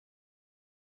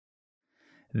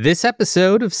This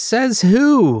episode of Says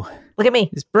Who Look at me.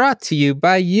 is brought to you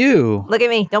by you. Look at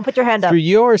me. Don't put your hand up. Through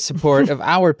your support of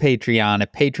our Patreon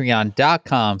at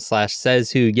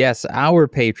patreon.com/sayswho. Yes, our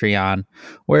Patreon,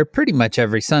 where pretty much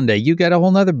every Sunday you get a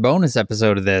whole nother bonus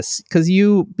episode of this because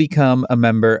you become a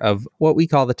member of what we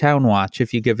call the Town Watch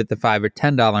if you give it the $5 or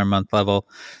 $10 a month level.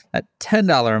 That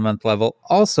 $10 a month level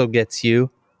also gets you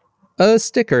a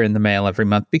sticker in the mail every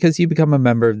month because you become a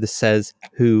member of the Says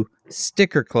Who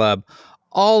Sticker Club.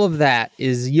 All of that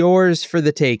is yours for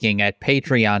the taking at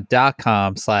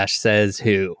patreon.com/sayswho.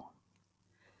 You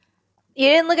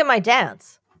didn't look at my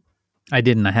dance. I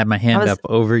didn't. I had my hand up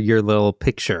over your little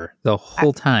picture the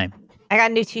whole time. I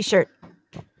got a new t-shirt.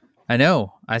 I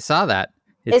know. I saw that.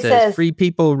 It says free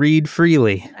people read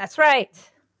freely. That's right.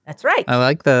 That's right. I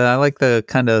like the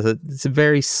kind of, it's a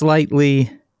very slightly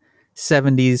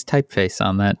 70s typeface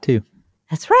on that too.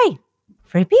 That's right.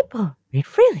 Free people read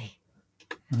freely.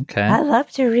 Okay. I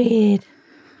love to read.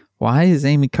 Why is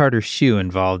Amy Carter Shoe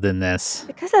involved in this?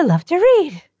 Because I love to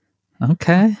read.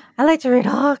 Okay. I like to read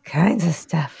all kinds of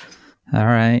stuff. All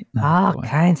right. All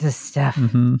kinds of stuff.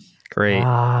 Mm-hmm. Great.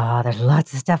 Oh, there's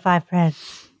lots of stuff I've read.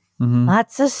 Mm-hmm.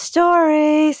 Lots of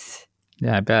stories.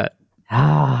 Yeah, I bet.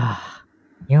 Oh,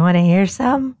 you want to hear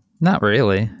some? Not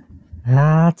really.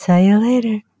 I'll tell you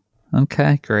later.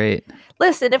 Okay, great.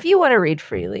 Listen, if you want to read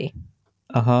freely.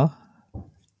 Uh-huh.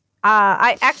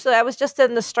 I was just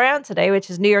in the Strand today, which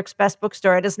is New York's best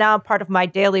bookstore. It is now part of my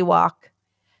daily walk.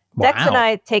 Wow. Dex and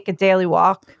I take a daily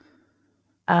walk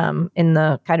in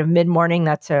the kind of mid-morning.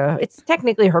 It's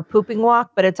technically her pooping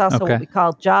walk, but it's also what we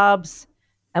call jobs.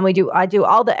 And I do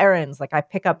all the errands. Like I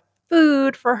pick up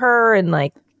food for her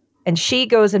and she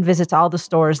goes and visits all the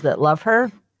stores that love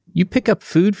her. You pick up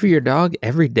food for your dog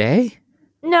every day?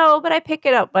 No, but I pick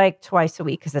it up like twice a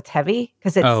week because it's heavy.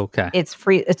 Because it's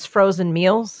free. It's frozen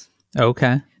meals.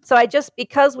 Okay. So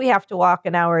because we have to walk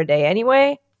an hour a day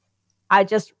anyway, I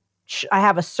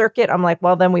have a circuit. I'm like,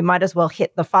 well, then we might as well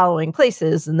hit the following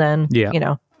places and then,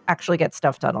 actually get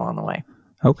stuff done along the way.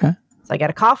 Okay. So I get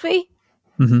a coffee.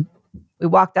 Mm-hmm. We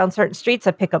walk down certain streets.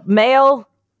 I pick up mail.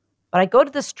 But I go to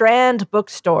the Strand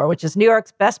bookstore, which is New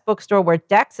York's best bookstore, where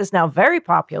Dex is now very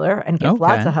popular and gets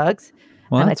lots of hugs.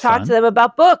 Well, and I talk to them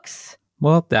about books.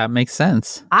 Well, that makes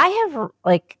sense. I have,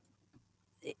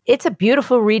 it's a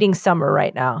beautiful reading summer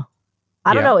right now.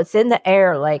 I don't know. It's in the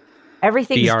air. Like,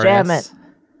 everything's jamming.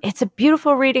 It's a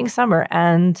beautiful reading summer.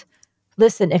 And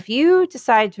listen, if you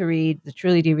decide to read the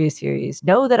Truly Devious series,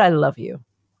 know that I love you.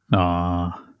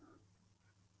 Aww.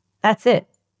 That's it.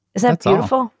 Isn't that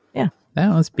beautiful? All. Yeah.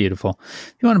 That was beautiful.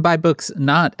 If you want to buy books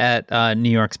not at New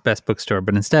York's best bookstore,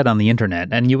 but instead on the internet,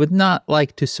 and you would not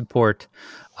like to support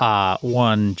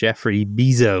one Jeffrey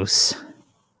Bezos,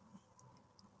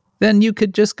 then you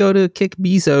could just go to Kick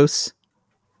Bezos,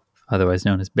 otherwise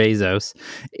known as Bezos,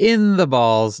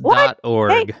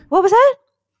 intheballs.org. Hey, what was that?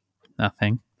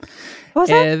 Nothing. What was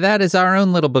that? That is our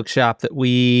own little bookshop that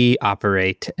we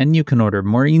operate. And you can order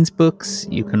Maureen's books.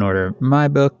 You can order my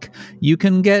book. You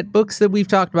can get books that we've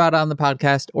talked about on the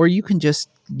podcast, or you can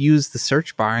just use the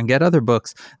search bar and get other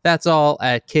books. That's all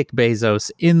at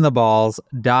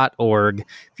kickbezosintheballs.org. If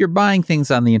you're buying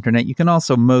things on the internet, you can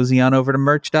also mosey on over to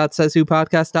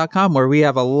merch.sayswhopodcast.com, where we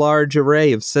have a large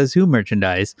array of Says Who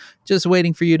merchandise just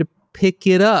waiting for you to pick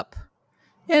it up.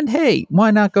 And hey,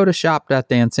 why not go to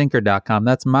shop.dansinker.com?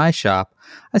 That's my shop.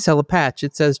 I sell a patch.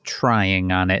 It says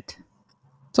trying on it.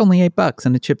 It's only $8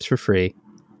 and it ships for free.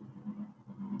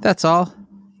 That's all.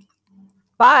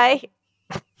 Bye.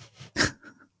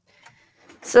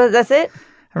 So that's it?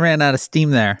 I ran out of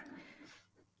steam there.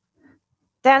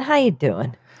 Dan, how you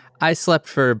doing? I slept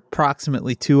for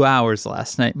approximately 2 hours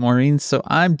last night, Maureen, so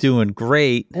I'm doing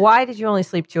great. Why did you only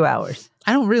sleep 2 hours?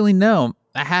 I don't really know.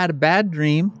 I had a bad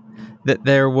dream that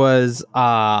there was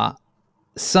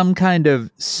some kind of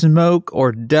smoke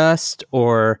or dust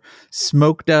or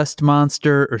smoke dust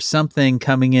monster or something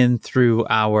coming in through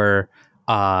our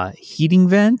heating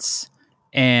vents,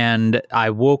 and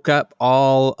I woke up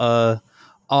all a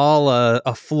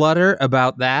flutter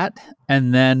about that,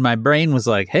 and then my brain was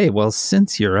like, hey, well,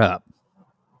 since you're up,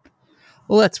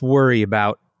 let's worry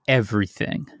about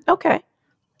everything. Okay.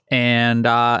 And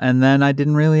then I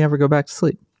didn't really ever go back to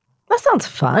sleep. That sounds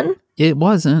fun. It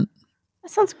wasn't. That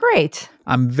sounds great.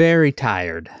 I'm very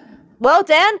tired. Well,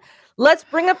 Dan, let's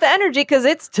bring up the energy because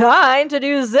it's time to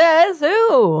do Says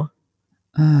Who.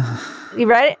 You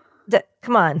ready?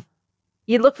 Come on.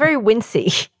 You look very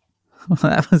wincy. Well,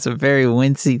 that was a very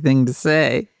wincy thing to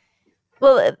say.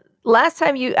 Well, last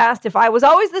time you asked if I was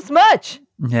always this much.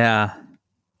 Yeah.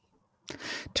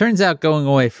 Turns out going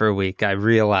away for a week, I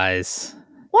realize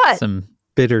what? Some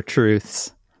bitter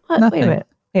truths. What? Nothing. Wait a minute.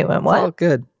 Wait, what? It's all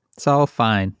good. It's all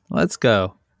fine. Let's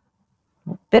go.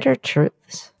 Bitter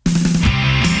truths.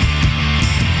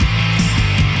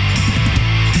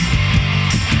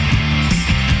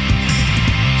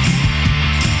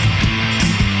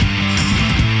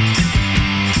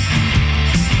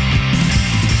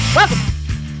 Welcome.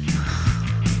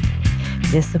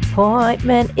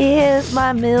 Disappointment is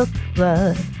my milk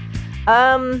blood.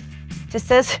 Just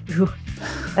says who?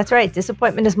 That's right.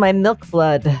 Disappointment is my milk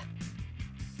blood.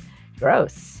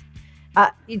 Gross.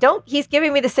 You don't. He's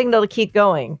giving me the signal to keep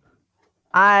going.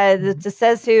 It just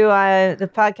says who. The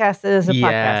podcast is a podcast.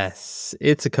 Yes,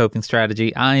 it's a coping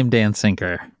strategy. I am Dan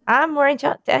Sinker. I'm Maureen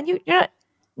John. Dan, you're not.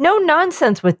 No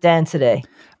nonsense with Dan today.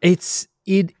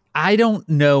 I don't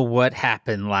know what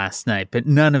happened last night, but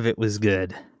none of it was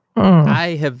good.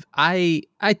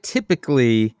 I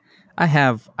typically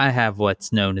have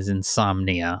what's known as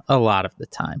insomnia a lot of the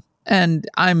time, and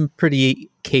I'm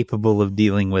pretty capable of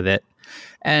dealing with it.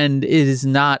 And it is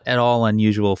not at all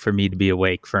unusual for me to be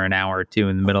awake for an hour or two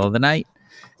in the middle of the night,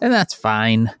 and that's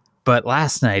fine. But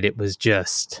last night it was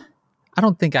just, I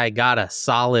don't think I got a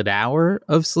solid hour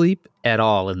of sleep at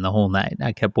all in the whole night.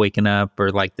 I kept waking up,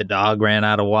 or like the dog ran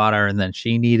out of water and then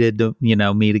she needed to,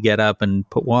 me to get up and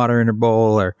put water in her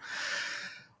bowl, or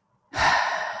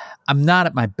I'm not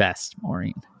at my best,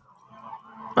 Maureen.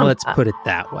 Let's put it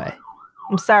that way.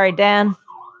 I'm sorry, Dan.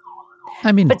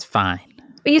 I mean, it's fine.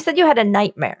 But you said you had a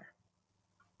nightmare.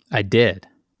 I did.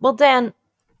 Well, Dan,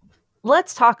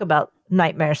 let's talk about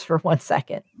nightmares for 1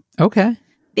 second. Okay.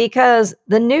 Because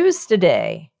the news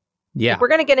today, yeah, we're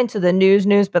going to get into the news,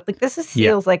 but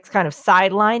feels like kind of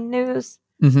sideline news,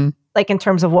 like in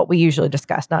terms of what we usually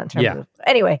discuss, not in terms of.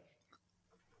 Anyway,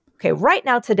 okay, right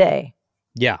now today,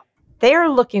 they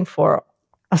are looking for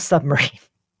a submarine.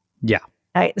 Yeah.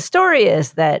 Right, the story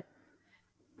is that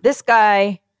this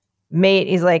guy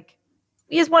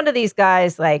he's one of these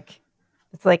guys,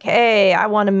 it's like, hey, I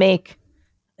want to make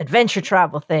adventure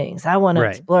travel things. I want to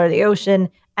explore the ocean.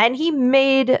 And he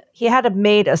had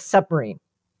made a submarine.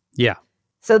 Yeah.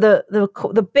 So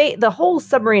the whole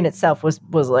submarine itself was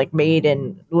like made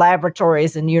in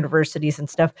laboratories and universities and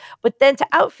stuff. But then to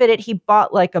outfit it, he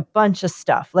bought like a bunch of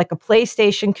stuff, like a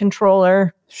PlayStation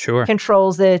controller. Sure.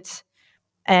 Controls it.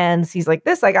 And he's like,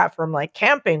 this I got from like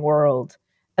Camping World.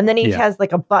 And then he has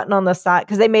like a button on the side,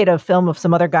 because they made a film of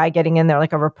some other guy getting in there,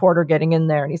 like a reporter getting in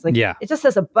there. And he's like, it just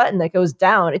has a button that goes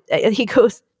down. He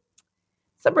goes,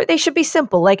 they should be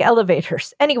simple, like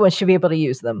elevators. Anyone should be able to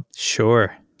use them.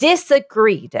 Sure.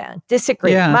 Disagree, Dan.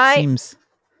 Disagree. Yeah,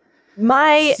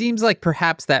 seems like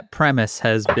perhaps that premise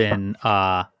has been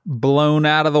blown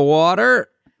out of the water.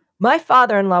 My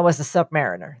father-in-law was a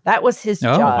submariner. That was his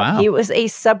job. Wow. He was a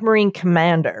submarine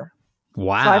commander.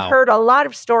 Wow. So I've heard a lot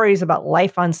of stories about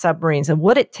life on submarines and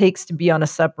what it takes to be on a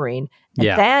submarine. And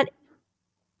that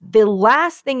the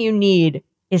last thing you need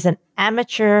is an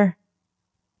amateur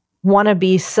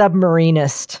wannabe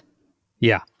submarinist.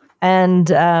 Yeah. And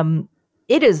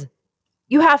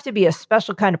you have to be a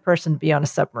special kind of person to be on a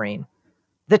submarine.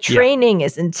 The training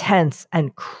is intense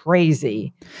and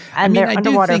crazy. And they're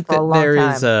underwater for a long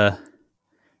time.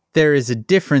 There is a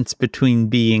difference between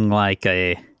being like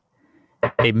a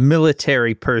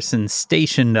military person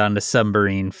stationed on a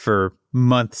submarine for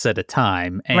months at a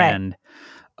time and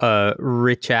a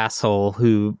rich asshole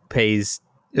who pays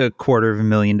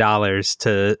 $250,000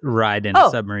 to ride in a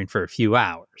submarine for a few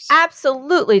hours.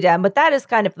 Absolutely, Dan. But that is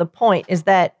kind of the point, is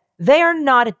that they are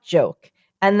not a joke,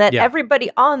 and that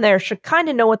everybody on there should kind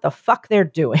of know what the fuck they're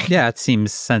doing. Yeah, it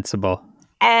seems sensible.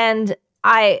 And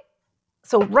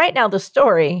so right now the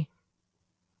story,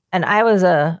 and as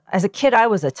a kid, I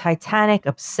was a Titanic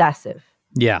obsessive.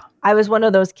 Yeah. I was one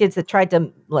of those kids that tried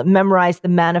to memorize the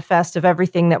manifest of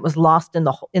everything that was lost in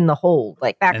the hold,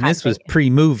 like that. And this was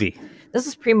pre-movie. This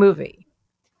is pre-movie.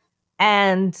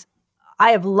 And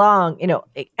I have long,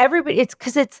 everybody, it's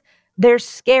because they're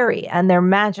scary and they're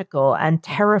magical and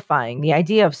terrifying. The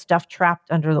idea of stuff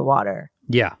trapped under the water.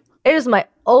 Yeah. It is my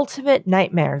ultimate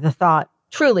nightmare, the thought.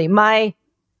 Truly,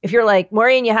 if you're like,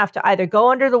 Maureen, you have to either go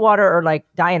under the water or like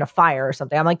die in a fire or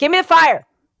something. I'm like, give me the fire.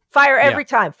 Fire every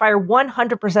time. Fire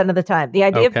 100% of the time. The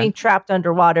idea of being trapped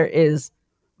underwater is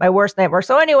my worst nightmare.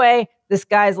 So anyway, this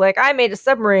guy's like, I made a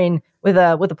submarine with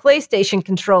a PlayStation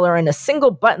controller and a single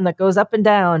button that goes up and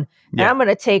down. And I'm going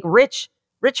to take rich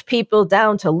people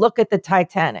down to look at the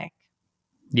Titanic.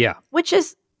 Yeah. Which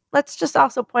is, let's just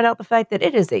also point out the fact that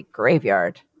it is a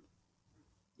graveyard.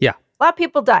 Yeah. A lot of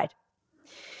people died.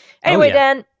 Anyway,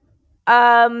 Dan,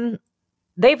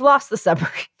 they've lost the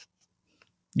submarine.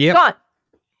 Yeah. Gone.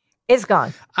 It's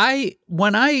gone.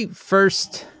 When I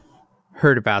first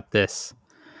heard about this,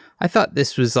 I thought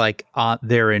this was like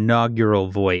their inaugural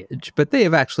voyage, but they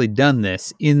have actually done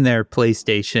this in their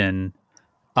PlayStation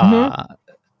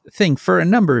thing for a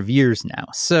number of years now.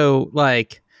 So,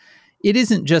 like, it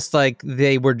isn't just like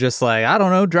they were just like, I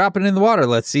don't know, drop it in the water.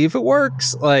 Let's see if it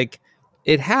works. Like,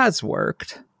 it has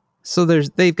worked. So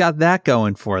they've got that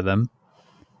going for them.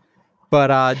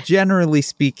 But generally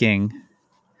speaking,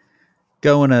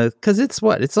 because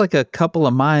it's like a couple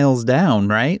of miles down,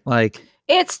 right? Like,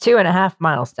 it's 2.5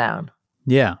 miles down.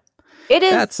 Yeah. It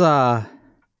is. That's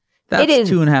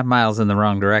 2.5 miles in the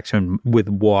wrong direction with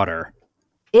water.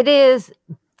 It is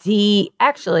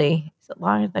actually, is it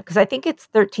longer than that? Because I think it's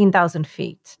 13,000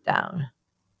 feet down.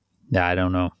 Yeah, I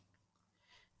don't know.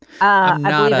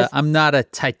 I'm not a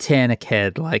Titanic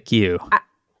head like you.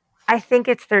 I think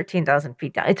it's 13,000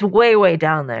 feet down. It's way, way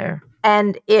down there.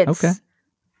 And it's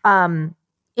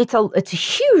it's a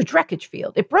huge wreckage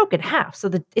field. It broke in half.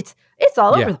 So it's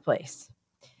all over the place.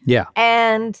 Yeah.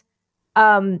 And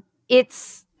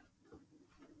it's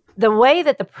the way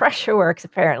that the pressure works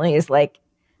apparently is like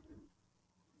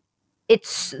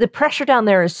the pressure down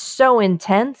there is so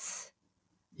intense.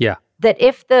 Yeah. That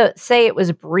if say it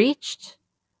was breached,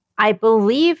 I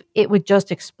believe it would just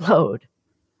explode.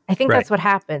 I think that's what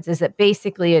happens is that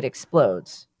basically it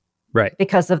explodes. Right.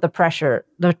 Because of the pressure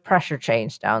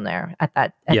change down there at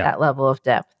that level of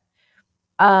depth.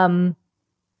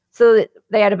 So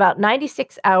they had about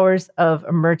 96 hours of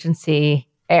emergency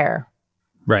air.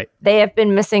 Right. They have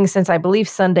been missing since, I believe,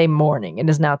 Sunday morning. It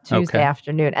is now Tuesday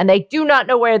afternoon. And they do not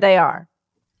know where they are.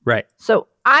 Right. So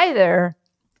either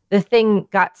the thing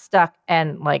got stuck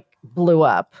and like blew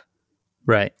up.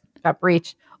 Right. Got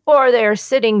breached. Or they're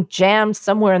sitting jammed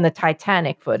somewhere in the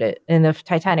Titanic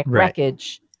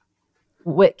wreckage,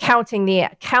 with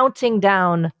counting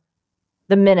down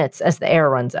the minutes as the air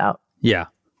runs out. Yeah.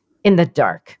 In the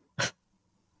dark.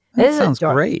 That sounds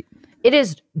great. It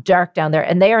is dark down there,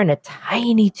 and they are in a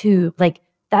tiny tube. Like,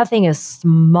 that thing is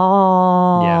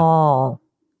small.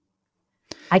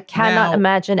 Yeah. I cannot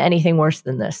imagine anything worse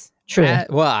than this. Truly.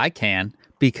 Well, I can,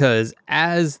 because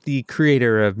as the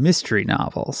creator of mystery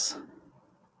novels,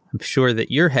 I'm sure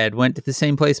that your head went to the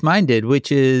same place mine did,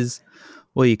 which is,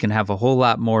 well, you can have a whole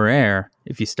lot more air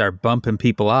if you start bumping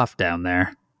people off down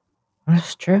there.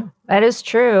 That's true. That is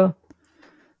true.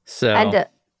 So, and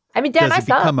I mean, Dan, does it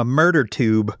become a murder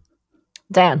tube?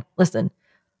 Dan, listen.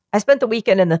 I spent the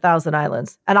weekend in the Thousand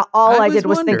Islands, and all I did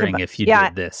was think about if you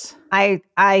did this.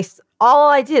 All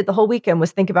I did the whole weekend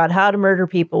was think about how to murder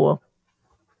people,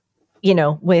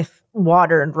 with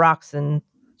water and rocks and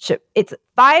ship. It's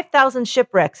 5,000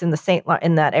 shipwrecks in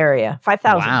in that area.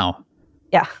 5,000. Wow.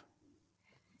 Yeah.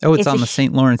 Oh, it's on the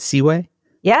St. Lawrence Seaway?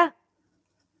 Yeah.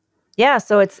 Yeah,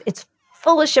 so it's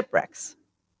full of shipwrecks.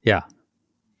 Yeah.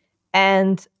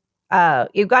 And I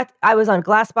was on a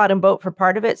glass bottom boat for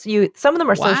part of it. So some of them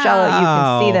are so shallow you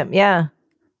can see them. Yeah.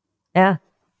 Yeah.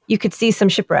 You could see some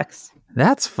shipwrecks.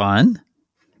 That's fun.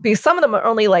 Because some of them are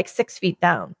only like 6 feet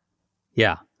down.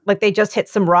 Yeah. Like they just hit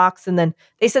some rocks, and then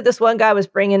they said this one guy was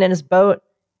bringing in his boat,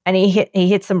 and he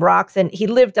hit some rocks, and he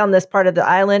lived on this part of the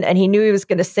island, and he knew he was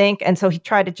going to sink, and so he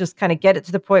tried to just kind of get it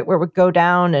to the point where it would go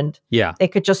down, and they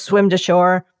could just swim to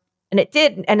shore, and it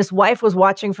did. And his wife was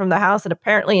watching from the house, and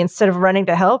apparently instead of running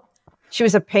to help, she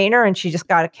was a painter, and she just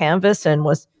got a canvas and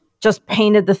was just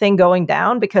painted the thing going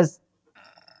down, because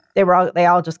they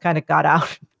all just kind of got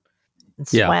out and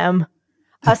swam.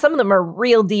 Some of them are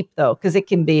real deep though, because it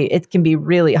can be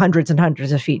really hundreds and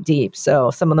hundreds of feet deep. So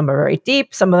some of them are very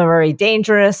deep, some of them are very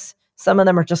dangerous, some of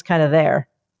them are just kind of there.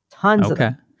 Tons of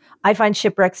them. I find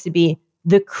shipwrecks to be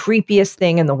the creepiest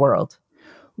thing in the world.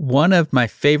 One of my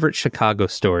favorite Chicago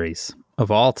stories of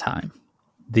all time,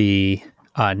 the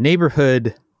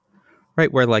neighborhood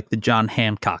right where like the John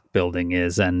Hancock building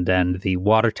is and the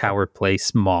Water Tower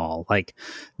Place Mall, like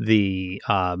the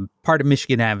part of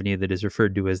Michigan Avenue that is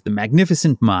referred to as the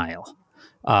Magnificent Mile.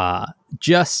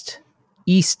 Just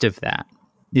east of that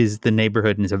is the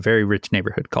neighborhood, and it's a very rich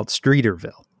neighborhood called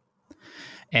Streeterville.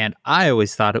 And I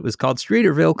always thought it was called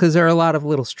Streeterville because there are a lot of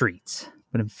little streets.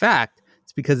 But in fact,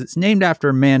 it's because it's named after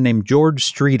a man named George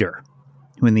Streeter,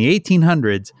 who in the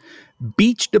 1800s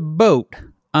beached a boat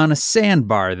on a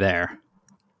sandbar there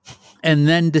and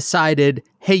then decided,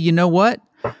 hey, you know what?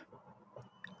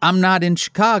 I'm not in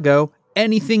Chicago.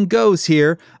 Anything goes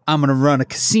here. I'm going to run a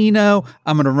casino.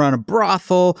 I'm going to run a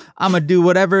brothel. I'm going to do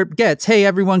whatever it gets. Hey,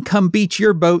 everyone, come beach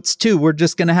your boats too. We're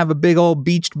just going to have a big old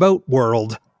beached boat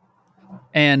world.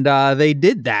 And they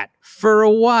did that for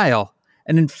a while.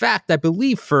 And in fact, I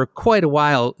believe for quite a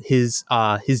while, his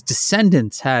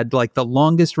descendants had like the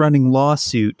longest running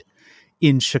lawsuit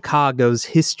in Chicago's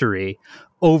history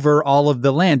over all of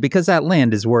the land, because that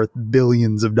land is worth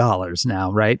billions of dollars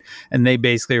now, right? And they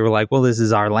basically were like, well, this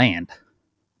is our land.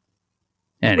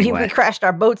 Anyway. We crashed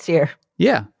our boats here.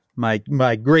 Yeah. My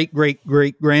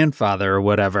great-great-great-grandfather or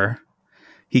whatever,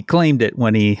 he claimed it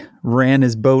when he ran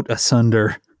his boat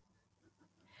asunder.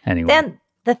 Anyway. Then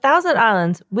the Thousand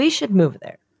Islands, we should move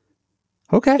there.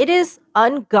 Okay. It is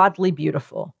ungodly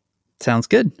beautiful. Sounds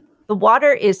good. The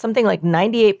water is something like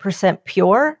 98%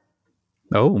 pure.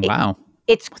 Oh, wow.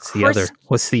 It's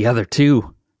What's the other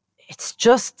two? It's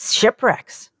just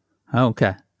shipwrecks. Oh,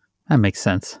 okay. That makes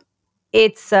sense.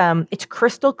 It's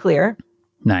crystal clear.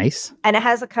 Nice. And it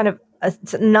has a kind of a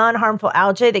non-harmful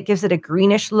algae that gives it a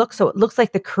greenish look, so it looks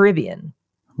like the Caribbean.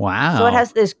 Wow. So it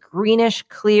has this greenish,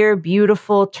 clear,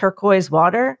 beautiful turquoise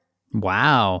water.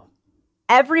 Wow.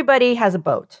 Everybody has a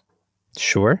boat.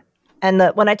 Sure. And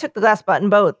when I took the glass button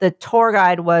boat, the tour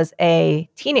guide was a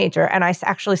teenager, and I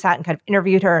actually sat and kind of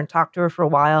interviewed her and talked to her for a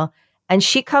while. And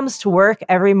she comes to work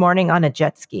every morning on a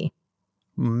jet ski.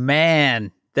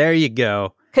 Man, there you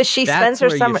go. Because she spends her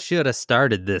summer. You should have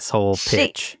started this whole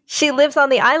pitch. She lives on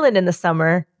the island in the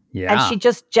summer, and she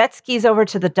just jet skis over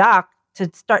to the dock to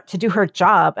start to do her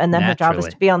job, and then her job is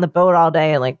to be on the boat all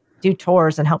day and like do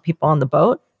tours and help people on the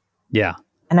boat. Yeah.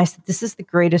 And I said, this is the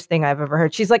greatest thing I've ever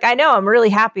heard. She's like, I know, I'm really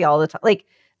happy all the time. Like,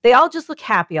 they all just look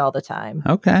happy all the time.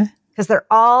 Okay. Because they're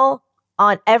all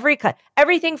on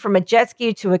everything from a jet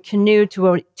ski to a canoe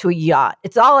to a yacht.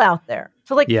 It's all out there.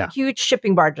 So like huge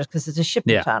shipping barges, because it's a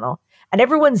shipping channel. And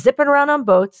everyone's zipping around on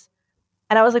boats.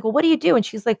 And I was like, well, what do you do? And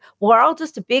she's like, well, we're all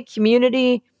just a big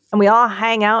community, and we all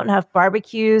hang out and have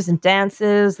barbecues and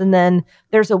dances. And then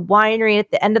there's a winery at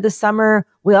the end of the summer.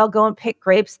 We all go and pick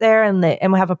grapes there, and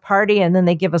we have a party. And then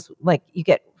they give us, like, you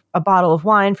get a bottle of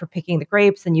wine for picking the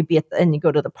grapes, and you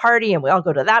go to the party, and we all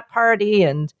go to that party.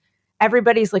 And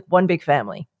everybody's like one big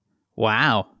family.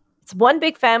 Wow. It's one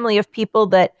big family of people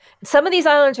that some of these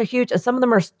islands are huge, and some of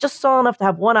them are just small enough to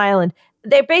have one island.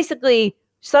 They're basically,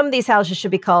 some of these houses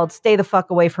should be called Stay the Fuck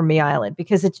Away From Me Island,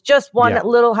 because it's just one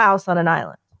little house on an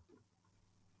island.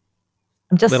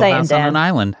 I'm just Little saying, House Dan. on an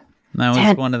Island. That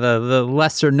was one of the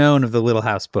lesser known of the Little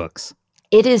House books.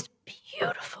 It is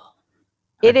beautiful.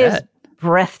 It is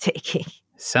breathtaking.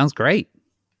 Sounds great.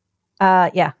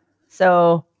 Yeah.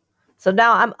 So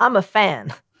now I'm a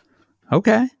fan.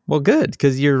 Okay. Well, good,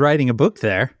 because you're writing a book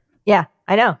there. Yeah,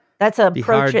 I know. That's a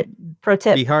pro tip.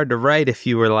 It'd be hard to write if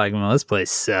you were like, well, this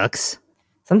place sucks.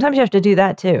 Sometimes you have to do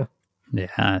that too. Yeah,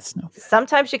 that's no good.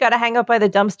 Sometimes you got to hang out by the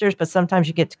dumpsters, but sometimes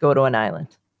you get to go to an island.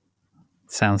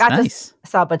 Sounds nice. I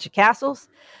saw a bunch of castles.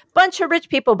 Bunch of rich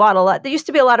people bought a lot. There used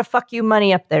to be a lot of fuck you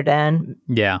money up there, Dan.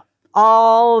 Yeah.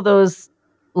 All those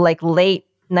like late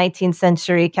 19th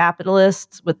century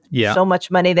capitalists with so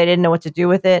much money they didn't know what to do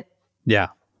with it. Yeah.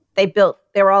 They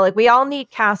were all like, we all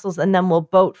need castles, and then we'll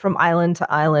boat from island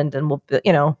to island, and we'll,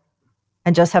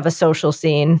 and just have a social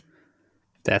scene.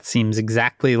 That seems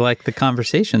exactly like the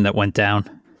conversation that went down.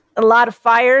 A lot of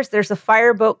fires. There's a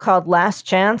fireboat called Last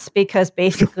Chance, because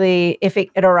basically if it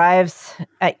arrives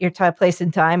at your place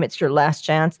in time, it's your last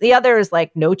chance. The other is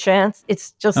like No Chance.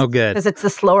 It's just because it's a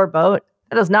slower boat.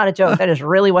 That is not a joke. That is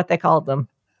really what they called them.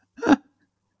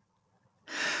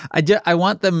 I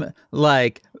want them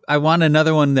like, I want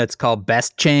another one that's called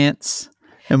Best Chance,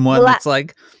 and one that's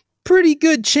like Pretty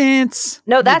Good Chance.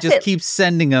 No, that's just keeps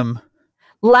sending them.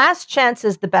 Last Chance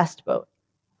is the best boat.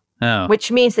 Oh.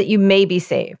 Which means that you may be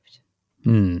saved.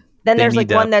 Then there's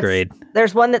like one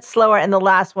there's one that's slower, and the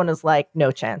last one is like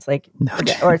No Chance, like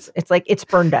or it's like it's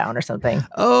burned down or something.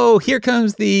 Oh, here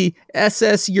comes the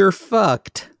SS You're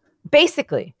Fucked.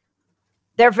 Basically,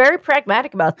 they're very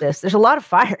pragmatic about this. There's a lot of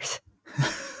fires.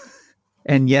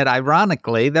 And yet,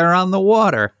 ironically, they're on the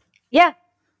water. Yeah.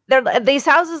 These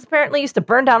houses apparently used to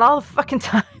burn down all the fucking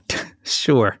time.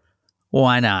 Sure.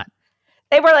 Why not?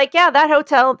 They were like, yeah, that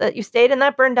hotel that you stayed in,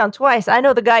 that burned down twice. I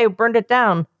know the guy who burned it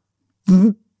down.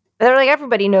 They're like,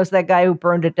 everybody knows that guy who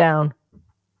burned it down.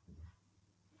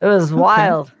 It was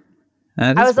wild.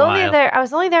 That is wild. I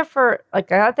was only there for,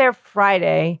 like, I got there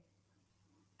Friday,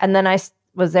 and then I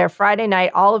was there Friday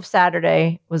night. All of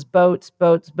Saturday was boats.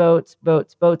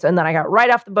 And then I got right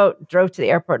off the boat, drove to the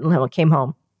airport, and came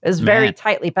home. It was very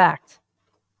tightly packed.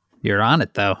 You're on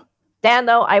it, though. Dan,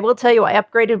 though, I will tell you, I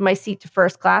upgraded my seat to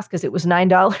first class because it was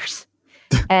 $9.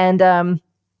 And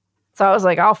so I was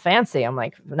like, all fancy. I'm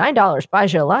like, $9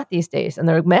 buys you a lot these days. And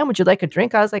they're like, man, would you like a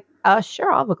drink? I was like,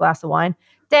 sure, I'll have a glass of wine.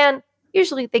 Dan,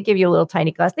 usually they give you a little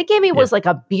tiny glass. They gave me was like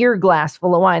a beer glass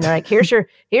full of wine. They're like, here's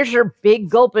your big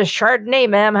gulp of Chardonnay,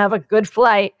 ma'am. Have a good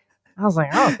flight. I was like,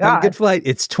 oh, God. Have a good flight.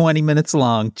 It's 20 minutes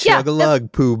long.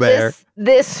 Chug-a-lug, Pooh Bear.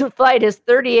 This flight is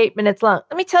 38 minutes long.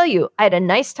 Let me tell you, I had a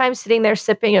nice time sitting there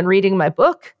sipping and reading my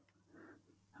book.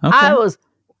 Okay. I was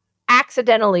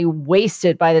accidentally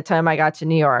wasted by the time I got to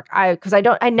New York. I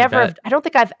don't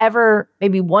think I've ever,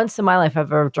 maybe once in my life,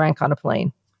 I've ever drank on a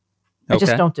plane. I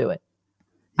just don't do it.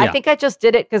 Yeah. I think I just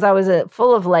did it because I was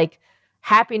full of like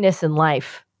happiness in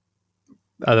life.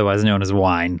 Otherwise known as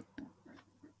wine.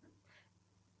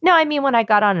 No, I mean when I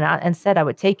got on and said I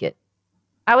would take it.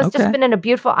 I was just been in a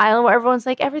beautiful island where everyone's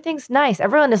like, everything's nice.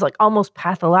 Everyone is like almost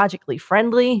pathologically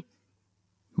friendly.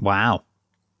 Wow.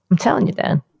 I'm telling you,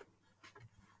 Dan.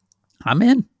 I'm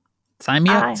in. Sign me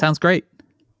up. Sounds great.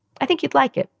 I think you'd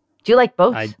like it. Do you like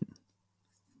boats?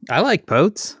 I like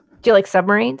boats. Do you like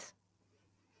submarines?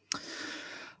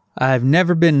 I've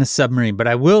never been in a submarine, but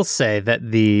I will say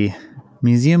that the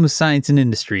Museum of Science and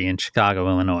Industry in Chicago,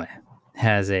 Illinois,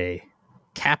 has a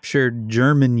captured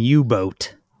German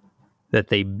U-boat that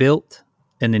they built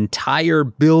an entire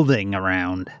building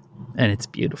around, and it's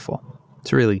beautiful.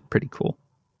 It's really pretty cool.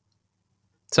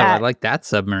 So I like that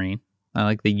submarine. I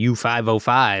like the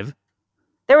U-505.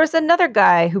 There was another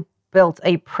guy who built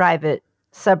a private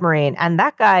submarine, and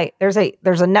that guy, there's a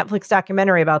Netflix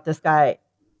documentary about this guy.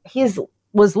 He's a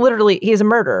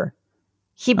murderer.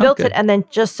 He built it, and then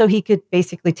just so he could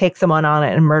basically take someone on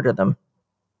it and murder them,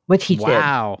 which he did.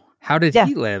 Wow. How did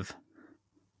he live?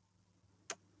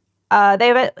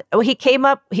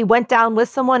 He went down with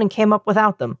someone and came up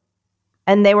without them.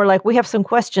 And they were like, we have some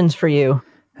questions for you.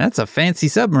 That's a fancy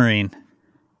submarine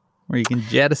where you can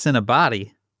jettison a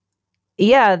body.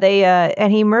 Yeah,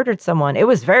 and he murdered someone. It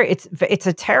was it's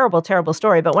a terrible, terrible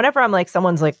story. But whenever I'm like,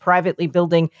 someone's like privately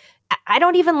building, I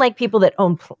don't even like people that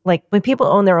own, like when people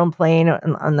own their own plane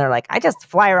and they're like, I just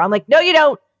fly around. I'm like, no, you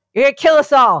don't. You're going to kill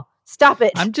us all. Stop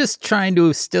it. I'm just trying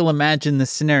to still imagine this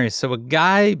scenario. So a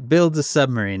guy builds a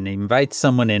submarine and he invites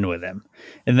someone in with him.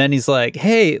 And then he's like,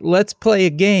 hey, let's play a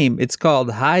game. It's called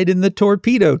Hide in the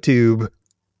Torpedo Tube.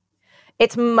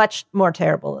 It's much more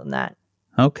terrible than that.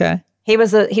 Okay. He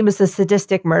was a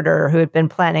sadistic murderer who had been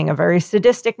planning a very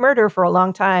sadistic murder for a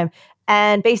long time.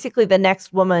 And basically the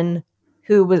next woman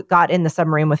who got in the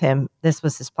submarine with him, this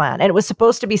was his plan. And it was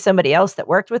supposed to be somebody else that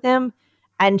worked with him.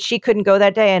 And she couldn't go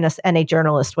that day, and a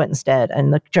journalist went instead,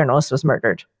 and the journalist was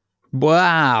murdered.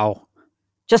 Wow.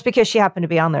 Just because she happened to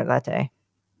be on there that day.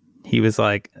 He was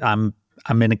like, I'm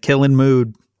in a killing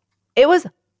mood. It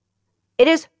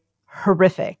is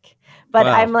horrific. But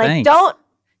well, I'm like, thanks.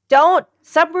 don't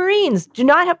submarines do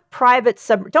not have private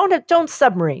don't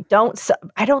submarine. Don't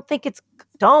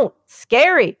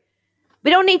scary.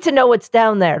 We don't need to know what's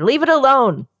down there. Leave it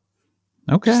alone.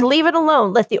 Okay. Just leave it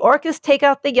alone. Let the orcas take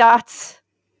out the yachts.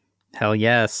 Hell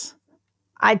yes.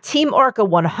 I team orca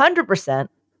 100%.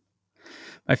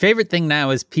 My favorite thing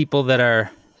now is people that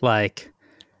are like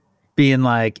being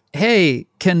like, hey,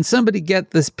 can somebody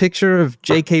get this picture of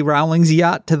J.K. Rowling's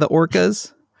yacht to the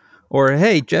orcas? Or,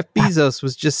 hey, Jeff Bezos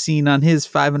was just seen on his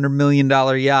 $500 million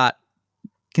yacht.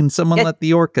 Can someone let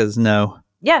the orcas know?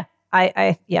 Yeah.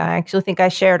 I actually think I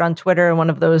shared on Twitter, and one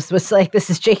of those was like, this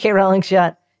is J.K. Rowling's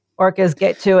yacht. Orcas,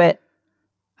 get to it.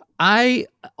 I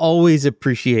always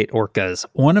appreciate orcas.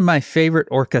 One of my favorite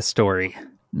orca story,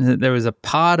 there was a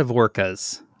pod of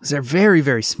orcas. They're very,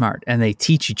 very smart, and they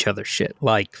teach each other shit.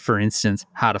 Like, for instance,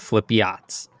 how to flip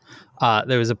yachts.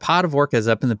 There was a pod of orcas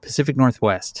up in the Pacific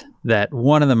Northwest that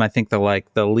one of them, I think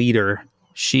the leader,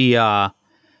 she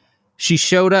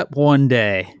showed up one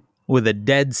day with a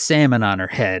dead salmon on her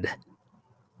head.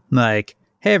 Like,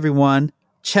 hey, everyone,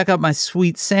 check out my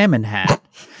sweet salmon hat.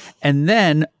 And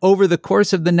then over the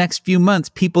course of the next few months,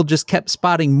 people just kept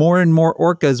spotting more and more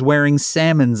orcas wearing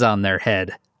salmons on their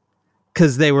head.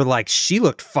 Because they were like, she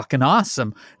looked fucking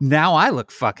awesome. Now I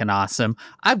look fucking awesome.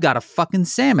 I've got a fucking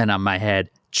salmon on my head.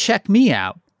 Check me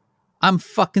out. I'm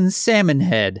fucking salmon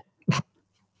head.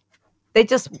 They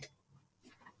just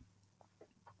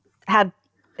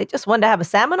wanted to have a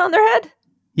salmon on their head?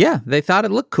 Yeah, they thought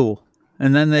it looked cool.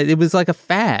 And then it was like a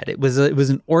fad. It was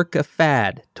an orca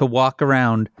fad to walk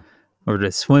around or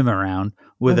to swim around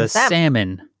with a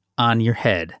salmon on your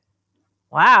head.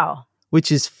 Wow.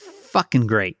 Which is fucking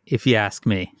great, if you ask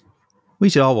me. We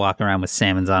should all walk around with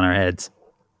salmons on our heads.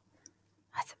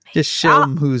 That's amazing. Just show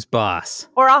them who's boss.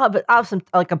 Or I'll have some,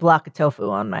 like a block of tofu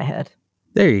on my head.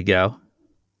 There you go.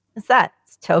 What's that?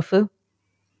 It's tofu.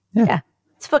 Yeah.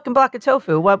 It's a fucking block of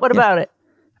tofu. What about it?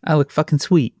 I look fucking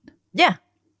sweet. Yeah.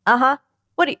 Uh-huh.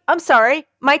 I'm sorry.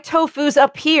 My tofu's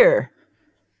up here.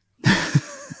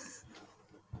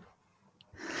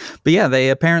 But yeah,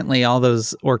 all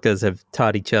those orcas have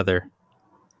taught each other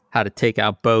how to take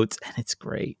out boats, and it's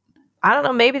great. I don't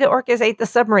know. Maybe the orcas ate the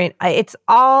submarine. It's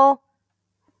all.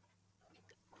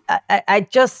 I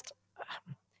just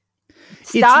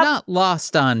stop. It's not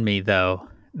lost on me though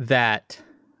that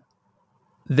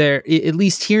there, at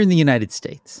least here in the United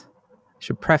States, I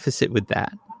should preface it with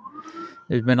that.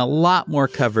 There's been a lot more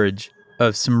coverage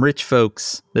of some rich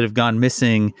folks that have gone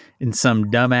missing in some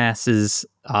dumbass's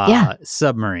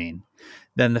submarine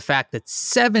than the fact that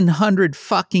 700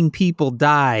 fucking people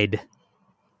died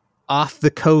off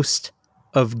the coast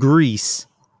of Greece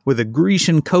with a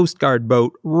Grecian Coast Guard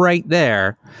boat right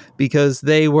there because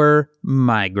they were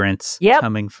migrants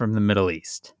coming from the Middle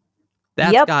East.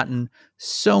 That's gotten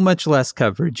so much less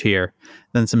coverage here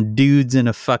than some dudes in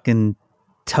a fucking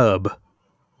tub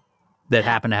that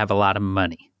happen to have a lot of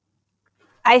money.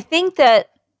 I think that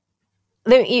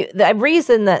the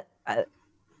reason that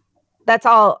that's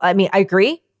all, I mean, I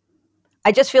agree.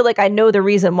 I just feel like I know the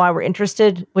reason why we're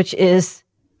interested, which is,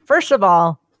 first of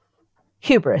all,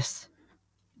 hubris.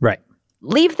 Right.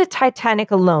 Leave the Titanic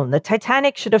alone. The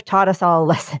Titanic should have taught us all a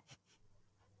lesson.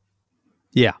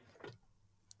 Yeah.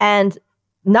 And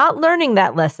not learning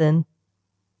that lesson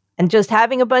and just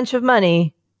having a bunch of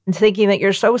money and thinking that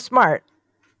you're so smart.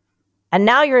 And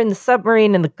now you're in the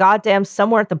submarine in the goddamn,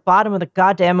 somewhere at the bottom of the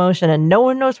goddamn ocean and no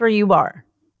one knows where you are.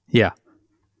 Yeah.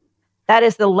 That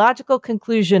is the logical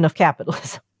conclusion of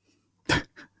capitalism.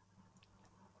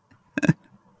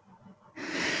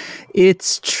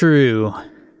 It's true.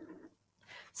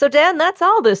 So, Dan, that's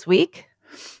all this week.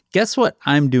 Guess what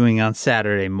I'm doing on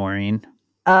Saturday, Maureen?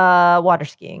 Water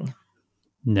skiing.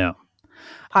 No.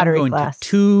 Pottery I'm going class.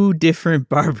 to 2 different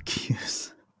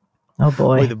barbecues. Oh,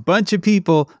 boy. With a bunch of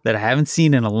people that I haven't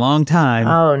seen in a long time.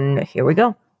 Oh, no. Here we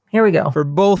go. Here we go. For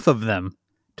both of them.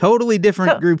 Totally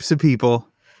different groups of people.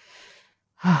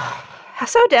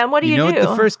 So, Dan, what do you do? You know what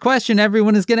the first question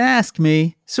everyone is going to ask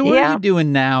me? So what are you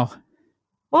doing now?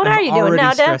 What are you doing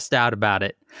now, Dan? I'm already stressed out about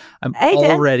it. I'm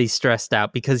already stressed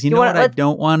out because you know what I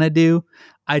don't want to do?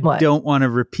 I don't want to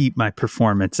repeat my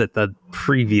performance at the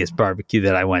previous barbecue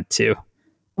that I went to.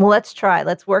 Well, let's try.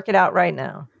 Let's work it out right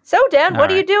now. So, Dan,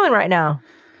 what are you doing right now?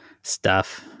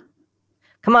 Stuff.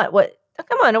 Come on. What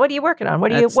are you working on?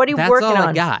 What are you working on? That's all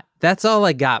I got. That's all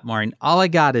I got, Maureen. All I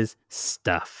got is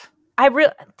stuff.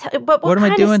 But what am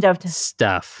I doing?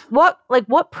 Stuff.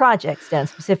 What projects, Dan,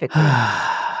 specifically?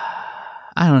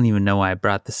 I don't even know why I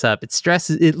brought this up.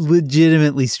 It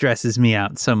legitimately stresses me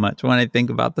out so much when I think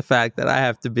about the fact that I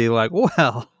have to be like,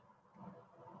 well,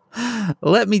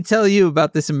 let me tell you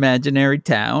about this imaginary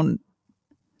town.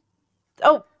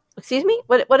 Oh, excuse me?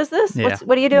 What is this? Yeah.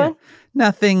 What are you doing? Yeah.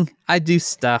 Nothing. I do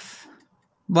stuff.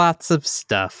 Lots of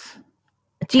stuff.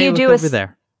 Do you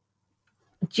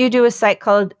do a site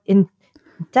called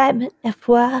Indictment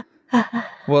FY?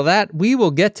 Well, we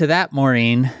will get to that,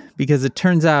 Maureen, because it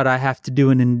turns out I have to do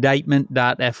an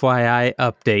indictment.fyi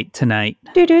update tonight.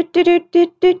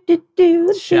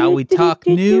 Shall we talk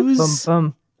news?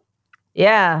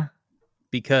 Yeah.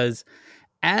 Because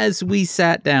as we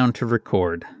sat down to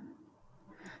record,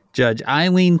 Judge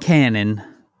Eileen Cannon,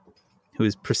 who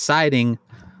is presiding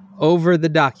over the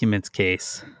documents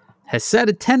case, has set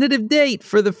a tentative date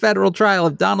for the federal trial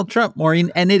of Donald Trump, Maureen,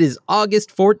 and it is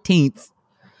August 14th.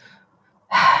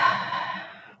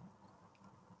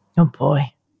 Oh,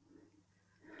 boy.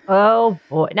 Oh,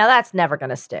 boy. Now, that's never going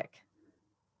to stick.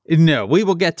 No, we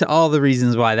will get to all the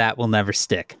reasons why that will never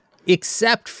stick,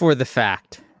 except for the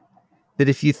fact that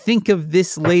if you think of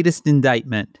this latest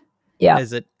indictment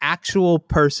as an actual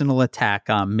personal attack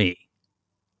on me.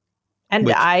 And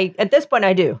at this point,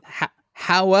 I do.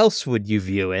 How else would you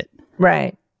view it?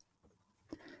 Right.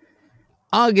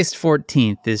 August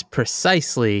 14th is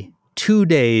precisely 2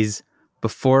 days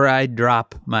before I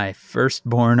drop my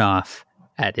firstborn off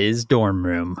at his dorm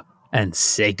room and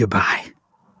say goodbye.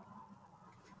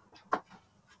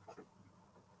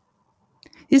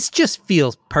 It just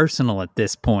feels personal at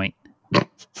this point.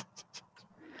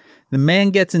 The man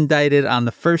gets indicted on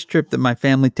the first trip that my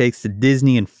family takes to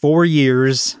Disney in 4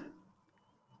 years.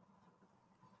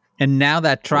 And now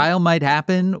that trial might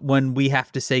happen when we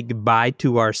have to say goodbye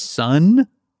to our son?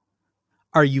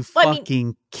 Are you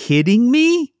fucking kidding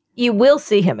me? You will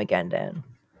see him again, Dan.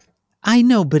 I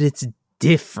know, but it's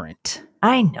different.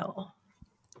 I know.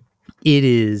 It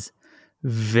is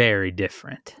very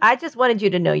different. I just wanted you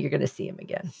to know you're going to see him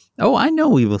again. Oh, I know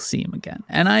we will see him again.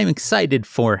 And I'm excited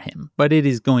for him, but it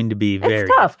is going to be very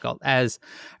difficult. As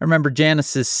I remember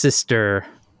Janice's sister,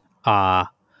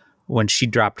 when she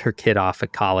dropped her kid off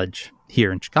at college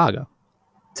here in Chicago,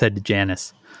 said to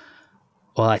Janice,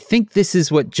 well, I think this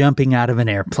is what jumping out of an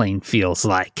airplane feels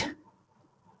like.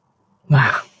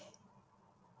 Wow.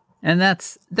 And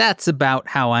that's about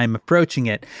how I'm approaching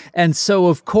it. And so,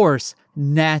 of course,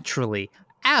 naturally,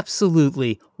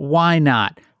 absolutely, why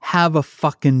not have a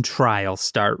fucking trial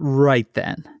start right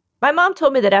then? My mom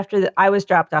told me that after I was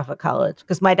dropped off at college,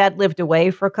 because my dad lived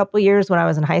away for a couple years when I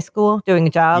was in high school doing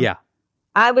a job. Yeah.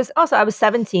 I was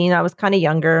 17. I was kind of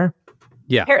younger.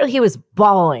 Yeah. Apparently he was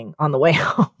bawling on the way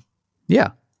home. Yeah.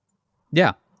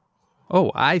 Yeah.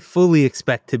 Oh, I fully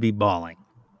expect to be bawling.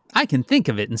 I can think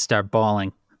of it and start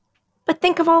bawling. But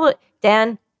think of all the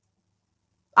Dan.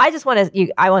 I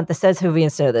want the Says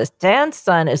Whovians to know this. Dan's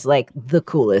son is like the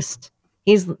coolest.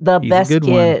 He's the best kid.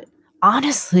 One.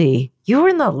 Honestly, you were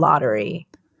in the lottery.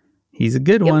 He's a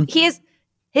good one.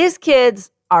 His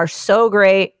kids are so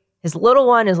great. His little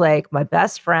one is like my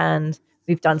best friend.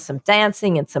 We've done some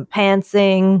dancing and some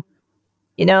pantsing.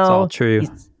 You know, it's all true.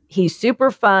 He's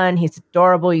super fun. He's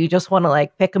adorable. You just want to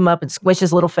like pick him up and squish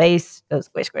his little face.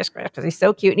 Squish, squish, squish, because he's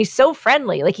so cute and he's so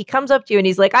friendly. Like he comes up to you and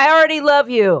he's like, "I already love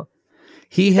you."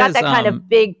 He's got that kind of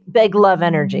big love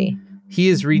energy. He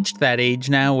has reached that age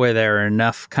now where there are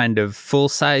enough kind of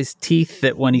full-size teeth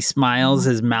that when he smiles,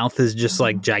 his mouth is just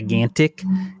like gigantic.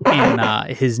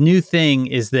 And his new thing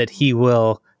is that he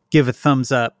will give a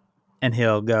thumbs up and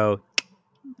he'll go,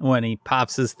 when he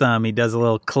pops his thumb, he does a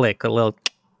little click,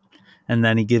 and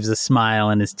then he gives a smile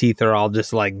and his teeth are all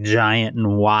just like giant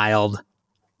and wild.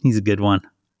 He's a good one.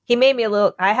 He made me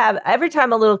every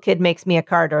time a little kid makes me a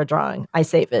card or a drawing, I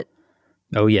save it.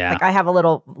 Oh yeah. Like I have a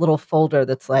little folder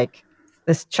that's like,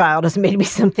 this child has made me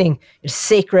something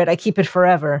sacred. I keep it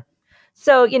forever.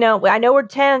 So, you know, I know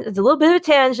it's a little bit of a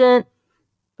tangent,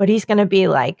 but he's going to be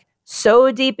like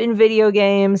so deep in video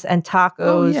games and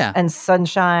tacos and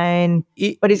sunshine.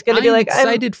 But he's going to be like, I'm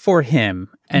excited for him,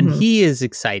 and he is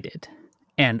excited.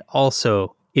 And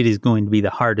also, it is going to be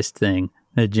the hardest thing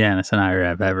that Janice and I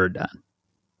have ever done.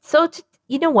 So,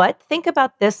 you know what? Think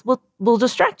about this. We'll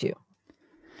distract you.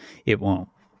 It won't.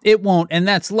 It won't, and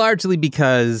that's largely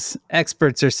because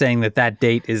experts are saying that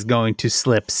date is going to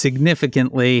slip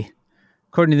significantly.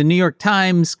 According to the New York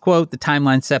Times, quote, the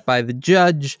timeline set by the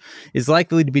judge is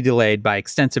likely to be delayed by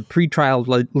extensive pretrial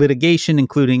litigation,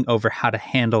 including over how to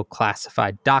handle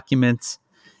classified documents.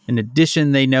 In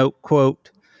addition, they note,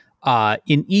 quote,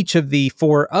 in each of the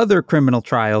 4 other criminal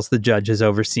trials the judge has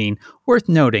overseen, worth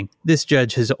noting, this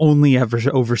judge has only ever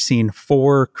overseen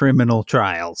 4 criminal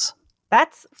trials.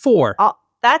 That's 4.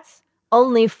 That's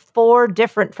only 4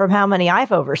 different from how many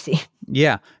I've overseen.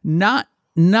 Yeah, not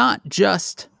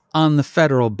just on the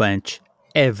federal bench,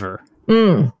 ever.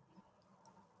 4.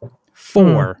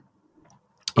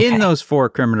 Okay. In those 4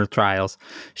 criminal trials,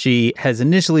 she has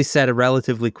initially set a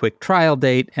relatively quick trial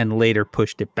date and later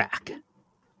pushed it back.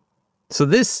 So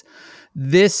the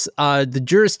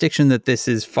jurisdiction that this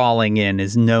is falling in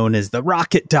is known as the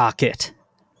rocket docket,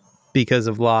 because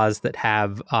of laws that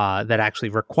have that actually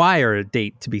require a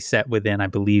date to be set within, I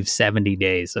believe, 70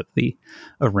 days of the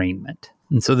arraignment.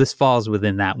 And so this falls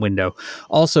within that window.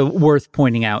 Also worth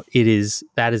pointing out,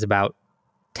 that is about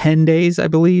 10 days, I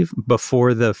believe,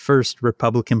 before the first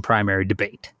Republican primary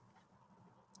debate.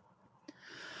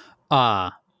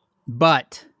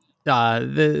 But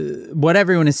what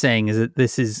everyone is saying is that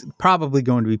this is probably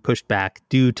going to be pushed back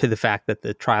due to the fact that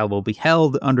the trial will be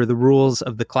held under the rules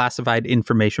of the Classified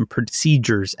Information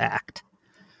Procedures Act,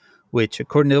 which,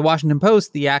 according to the Washington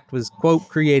Post, the act was, quote,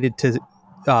 created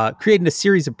a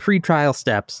series of pretrial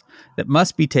steps that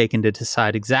must be taken to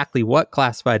decide exactly what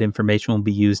classified information will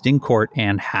be used in court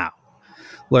and how.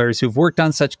 Lawyers who've worked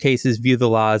on such cases view the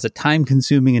law as a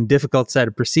time-consuming and difficult set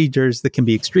of procedures that can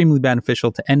be extremely beneficial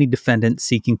to any defendant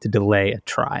seeking to delay a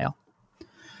trial.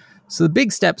 So the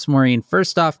big steps, Maureen.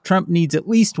 First off, Trump needs at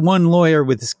least 1 lawyer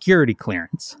with a security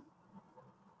clearance.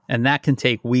 And that can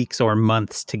take weeks or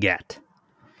months to get.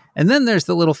 And then there's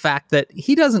the little fact that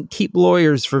he doesn't keep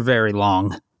lawyers for very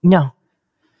long. No.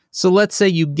 So let's say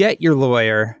you get your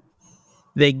lawyer,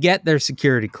 they get their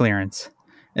security clearance,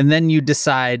 and then you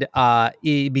decide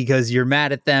because you're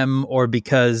mad at them or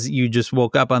because you just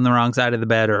woke up on the wrong side of the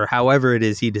bed or however it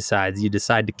is you decide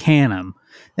to can him,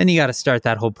 then you got to start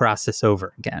that whole process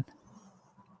over again.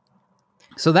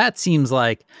 So that seems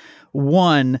like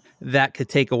one that could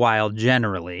take a while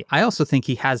generally. I also think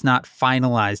he has not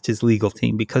finalized his legal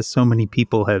team because so many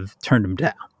people have turned him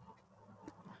down.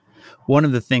 One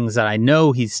of the things that I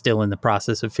know he's still in the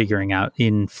process of figuring out,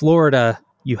 in Florida,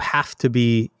 you have to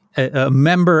be a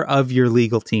member of your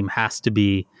legal team has to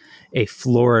be a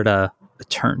Florida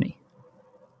attorney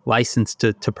licensed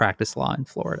to practice law in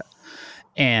Florida.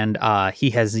 And he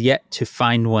has yet to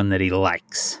find one that he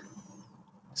likes.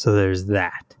 So there's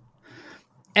that.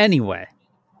 Anyway,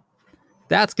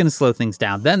 That's going to slow things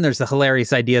down. Then there's the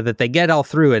hilarious idea that they get all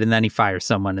through it and then he fires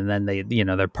someone and then they,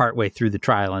 they're partway through the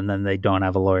trial and then they don't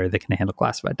have a lawyer that can handle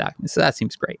classified documents. So that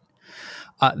seems great.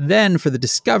 Then for the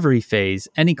discovery phase,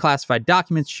 any classified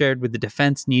documents shared with the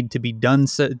defense need to be done.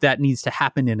 So that needs to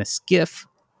happen in a SCIF.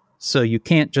 So you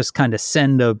can't just kind of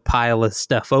send a pile of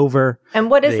stuff over. And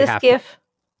what is a SCIF?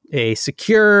 A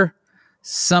secure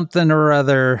something or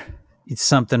other. It's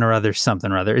something or other,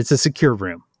 something or other. It's a secure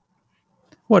room.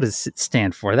 What does it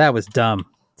stand for? That was dumb.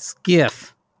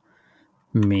 SCIF.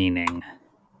 Meaning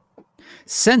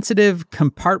sensitive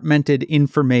compartmented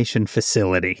information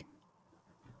facility.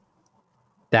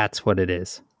 That's what it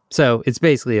is. So it's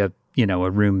basically a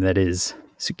room that is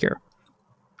secure.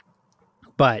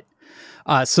 But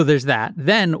so there's that.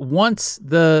 Then once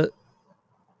the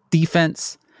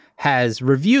defense has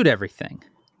reviewed everything,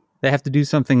 they have to do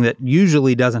something that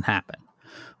usually doesn't happen,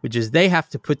 which is they have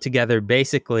to put together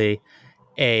basically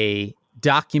a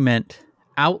document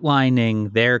outlining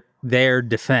their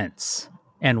defense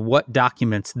and what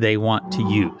documents they want to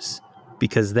use,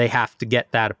 because they have to get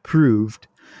that approved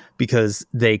because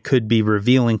they could be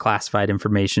revealing classified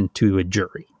information to a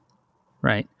jury,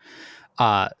 right?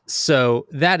 So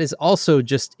that is also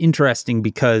just interesting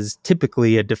because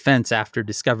typically a defense after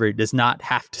discovery does not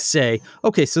have to say,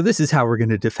 okay, so this is how we're going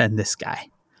to defend this guy.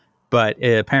 But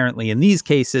apparently in these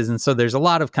cases, and so there's a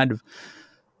lot of kind of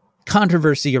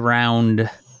controversy around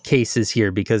cases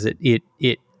here because it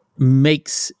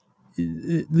makes,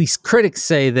 at least critics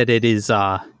say that it is,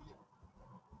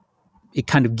 it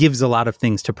kind of gives a lot of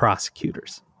things to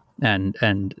prosecutors.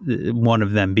 And one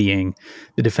of them being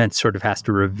the defense sort of has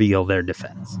to reveal their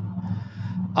defense.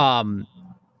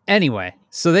 Anyway,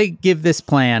 so they give this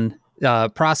plan.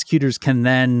 Prosecutors can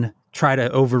then try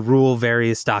to overrule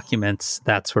various documents,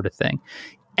 that sort of thing.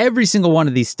 Every single one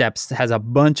of these steps has a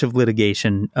bunch of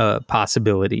litigation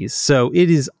possibilities. So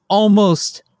it is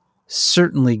almost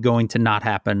certainly going to not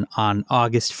happen on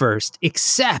August 1st,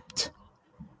 except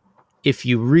if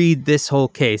you read this whole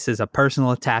case as a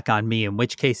personal attack on me, in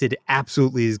which case it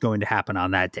absolutely is going to happen on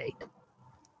that date.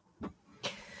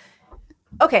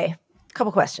 Okay, a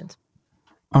couple questions.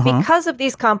 Because of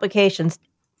these complications,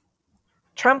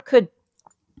 Trump could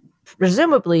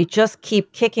presumably just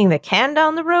keep kicking the can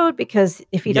down the road, because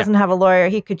if he doesn't have a lawyer,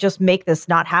 he could just make this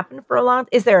not happen for a long time.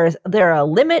 Is there a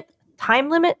limit, time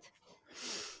limit?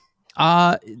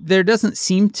 There doesn't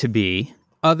seem to be,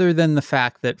 other than the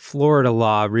fact that Florida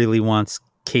law really wants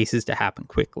cases to happen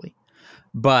quickly.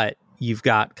 But you've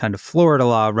got kind of Florida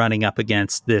law running up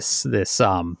against this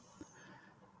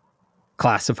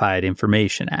Classified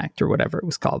Information Act, or whatever it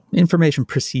was called, Information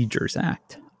Procedures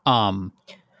Act,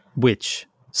 which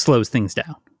slows things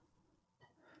down.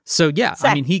 So yeah,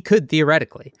 I mean, he could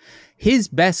theoretically. His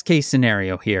best case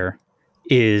scenario here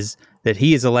is that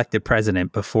he is elected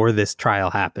president before this trial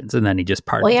happens, and then he just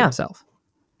pardons himself.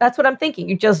 That's what I'm thinking.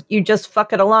 You just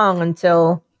fuck it along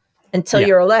until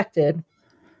you're elected.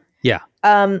 Yeah.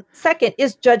 Second,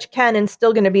 is Judge Cannon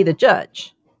still going to be the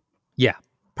judge? Yeah,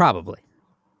 probably.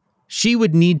 She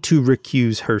would need to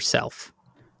recuse herself.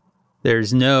 There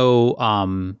is no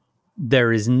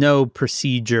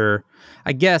procedure.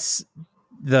 I guess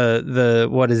the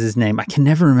what is his name? I can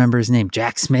never remember his name.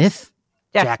 Jack Smith?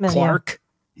 Jack Smith, Clark? Yeah.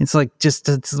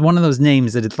 It's one of those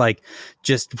names that it's like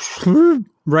just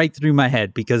right through my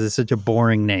head because it's such a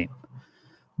boring name.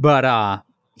 But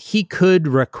he could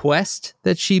request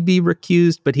that she be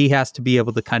recused, but he has to be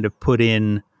able to kind of put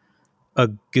in a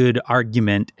good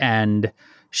argument. And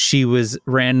she was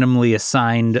randomly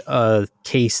assigned a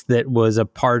case that was a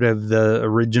part of the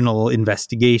original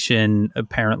investigation,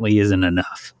 apparently isn't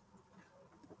enough.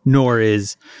 Nor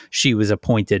is she was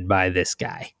appointed by this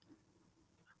guy.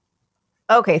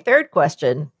 Okay, third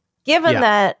question. Given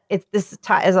that this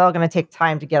is all going to take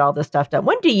time to get all this stuff done,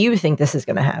 when do you think this is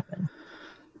going to happen?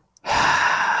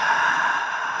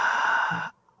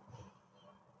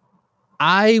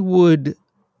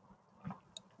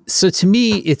 So to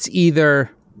me, it's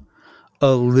either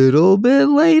a little bit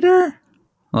later,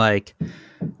 like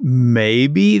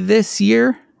maybe this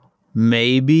year,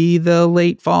 maybe the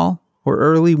late fall or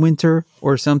early winter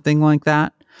or something like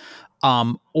that.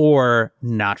 Or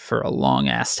not for a long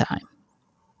ass time.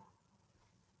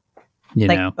 You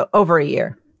know, over a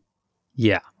year.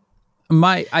 Yeah.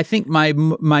 I think my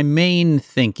main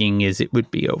thinking is it would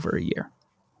be over a year.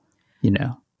 You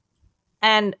know.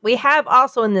 And we have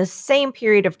also in this same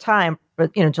period of time,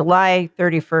 July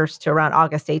 31st to around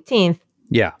August 18th.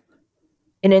 Yeah.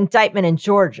 An indictment in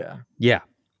Georgia. Yeah.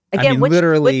 Again,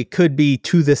 literally could be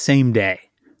to the same day.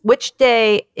 Which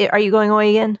day are you going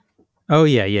away again? Oh,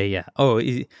 yeah. Oh,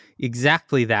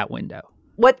 exactly that window.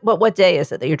 What day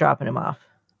is it that you're dropping him off?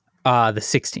 The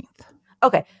 16th.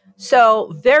 Okay.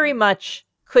 So very much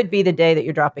could be the day that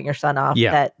you're dropping your son off.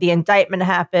 Yeah. That the indictment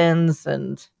happens,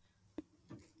 and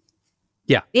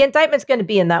yeah, the indictment's going to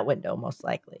be in that window most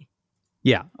likely.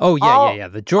 Yeah. Oh, yeah.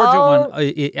 The Georgia one,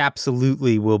 it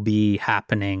absolutely will be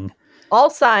happening. All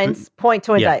signs point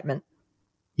to indictment.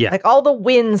 Yeah. Like all the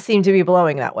winds seem to be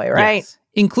blowing that way, right? Yes.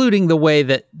 Including the way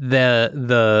that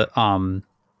the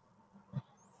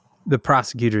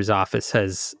prosecutor's office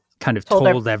has kind of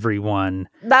told everyone,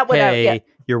 hey,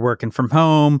 you're working from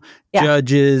home. Yeah.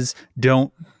 Judges,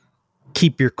 don't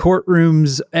keep your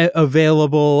courtrooms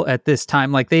available at this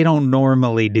time. Like, they don't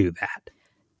normally do that.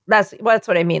 That's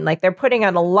what I mean. Like, they're putting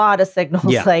out a lot of signals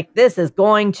like this is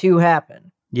going to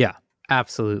happen. Yeah,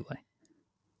 absolutely.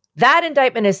 That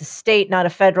indictment is a state, not a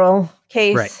federal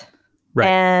case. Right.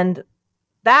 And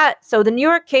so the New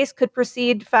York case could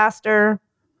proceed faster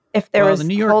if there was the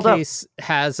New York case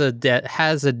has a date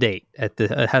has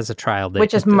a trial date,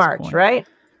 which is March, right?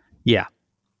 Yeah.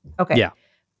 Okay. Yeah.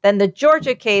 Then the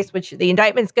Georgia case, which the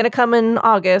indictment's going to come in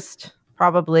August,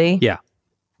 probably. Yeah.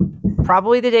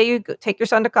 Probably the day you take your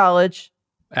son to college.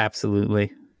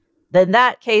 Absolutely. Then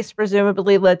that case,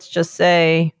 presumably, let's just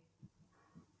say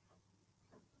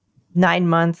 9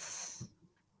 months.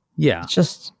 Yeah.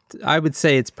 I would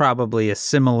say it's probably a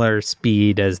similar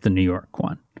speed as the New York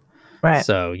one. Right.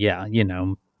 So,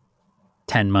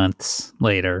 10 months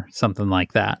later, something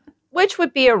like that. Which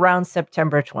would be around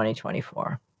September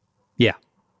 2024. Yeah.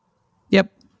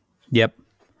 Yep.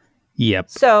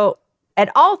 So,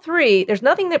 at all three, there's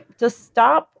nothing to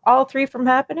stop all three from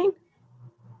happening?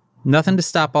 Nothing to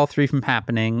stop all three from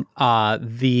happening.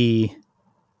 The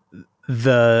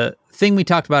thing we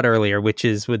talked about earlier, which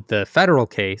is with the federal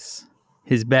case,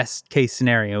 his best case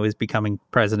scenario is becoming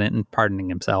president and pardoning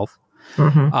himself.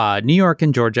 Mm-hmm. New York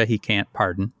and Georgia, he can't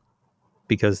pardon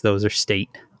because those are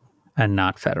state and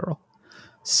not federal.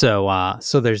 So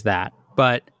there's that.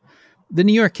 But the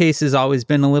New York case has always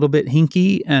been a little bit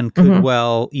hinky and could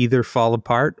well either fall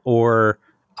apart or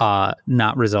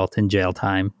not result in jail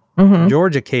time. Mm-hmm.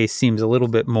 Georgia case seems a little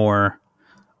bit more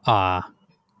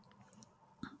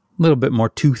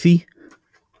toothy.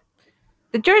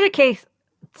 The Georgia case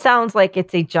sounds like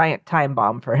it's a giant time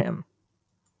bomb for him.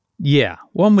 Yeah,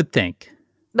 one would think.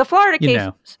 The Florida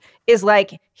case is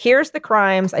like, here's the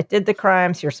crimes. I did the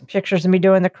crimes. Here's some pictures of me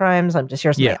doing the crimes.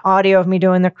 Here's my audio of me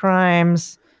doing the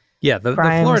crimes. Yeah, the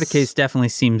Florida case definitely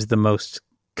seems the most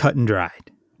cut and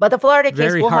dried. But the Florida case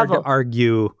very hard to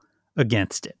argue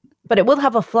against it. But it will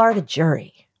have a Florida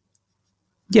jury.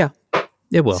 Yeah,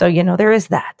 it will. So, there is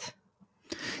that.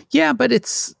 Yeah, but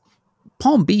it's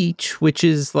Palm Beach, which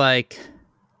is like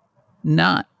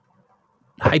not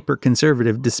hyper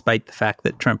conservative, despite the fact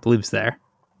that Trump lives there,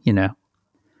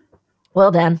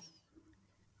 Well, Dan,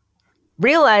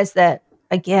 realize that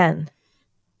again.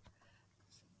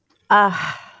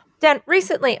 Dan,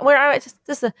 recently,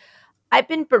 I've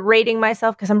been berating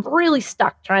myself because I'm really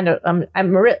stuck trying to. I'm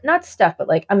not stuck, but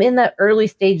like I'm in the early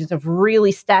stages of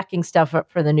really stacking stuff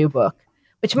up for the new book,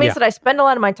 which means that I spend a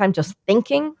lot of my time just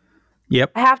thinking.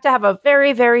 Yep. I have to have a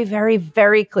very, very, very,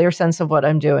 very clear sense of what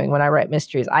I'm doing when I write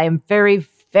mysteries. I am very,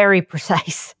 very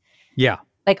precise. Yeah.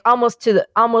 Like almost to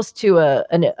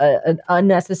an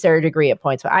unnecessary degree at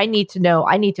points. But I need to know.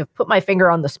 I need to put my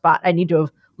finger on the spot. I need to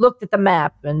have looked at the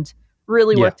map and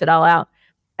really worked it all out.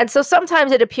 And so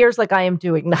sometimes it appears like I am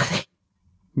doing nothing.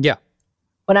 Yeah.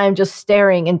 When I'm just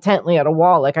staring intently at a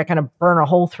wall, like I kind of burn a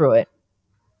hole through it.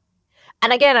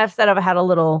 And again, I've had a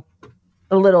little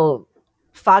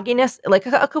fogginess, like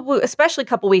especially a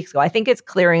couple weeks ago. I think it's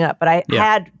clearing up, but I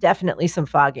had definitely some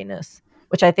fogginess,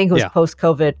 which I think was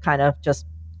post-COVID, kind of just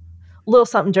a little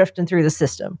something drifting through the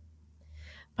system.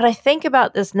 But I think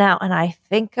about this now, and I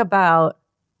think about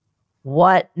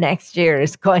what next year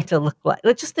is going to look like.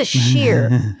 Just the sheer,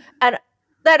 and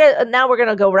that is, now we're going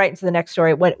to go right into the next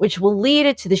story, which will lead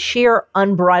it to the sheer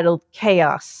unbridled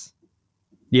chaos.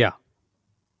 Yeah.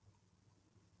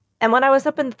 And when I was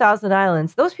up in the Thousand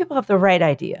Islands, those people have the right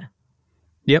idea.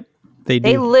 Yep, they do.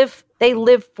 They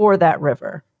live for that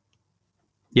river.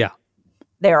 Yeah.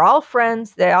 They're all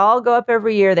friends. They all go up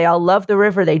every year. They all love the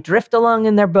river. They drift along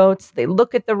in their boats. They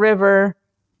look at the river.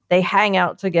 They hang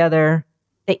out together.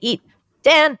 They eat.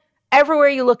 Dan, everywhere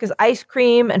you look is ice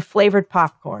cream and flavored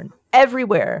popcorn.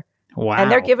 Everywhere. Wow.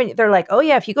 And they're like, oh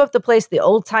yeah, if you go up the place, the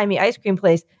old timey ice cream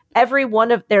place, every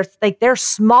one of their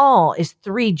small is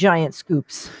 3 giant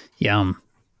scoops. Yum.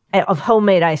 Of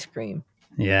homemade ice cream.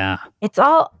 Yeah. It's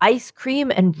all ice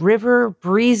cream and river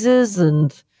breezes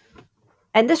and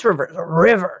this river is a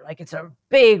river. Like it's a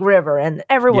big river and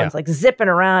everyone's like zipping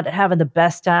around and having the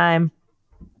best time.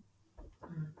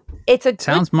 It's a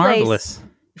Sounds good place. marvelous.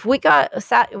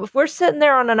 If we're sitting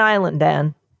there on an island,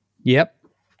 Dan. Yep.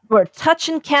 We're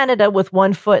touching Canada with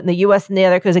one foot and the U.S. in the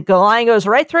other because the line goes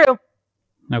right through.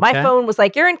 Okay. My phone was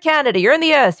like, "You're in Canada. You're in the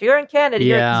U.S. You're in Canada."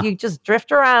 Yeah. You just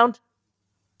drift around.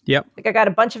 Yep. Like I got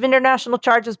a bunch of international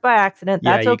charges by accident.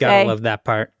 That's okay. Yeah, you gotta love that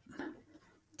part.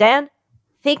 Dan,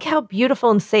 think how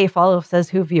beautiful and safe all of Says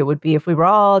Whovia would be if we were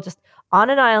all just on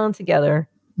an island together,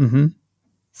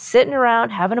 sitting around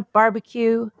having a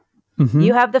barbecue.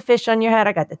 You have the fish on your head.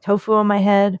 I got the tofu on my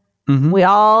head. We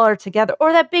all are together.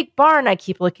 Or that big barn I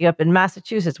keep looking up in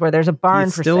Massachusetts where there's a barn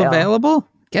for sale. Still available?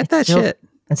 Get that shit.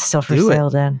 It's still for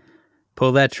sale, Dan.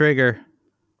 Pull that trigger.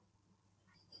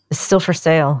 It's still for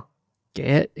sale.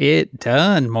 Get it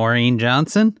done, Maureen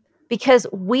Johnson. Because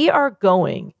we are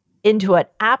going into an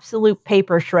absolute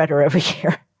paper shredder over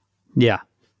here. Yeah.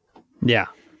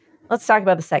 Let's talk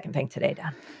about the second thing today,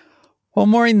 Dan. Well,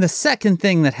 Maureen, the second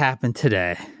thing that happened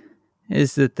today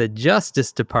is that the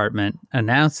Justice Department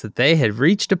announced that they had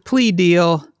reached a plea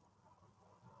deal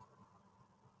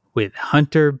with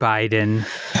Hunter Biden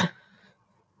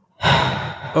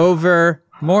over,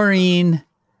 Maureen,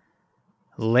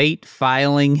 late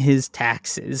filing his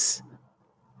taxes.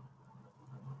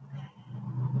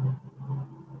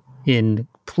 In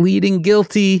pleading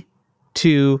guilty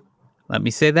to, let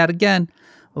me say that again,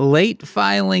 late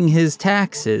filing his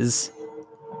taxes,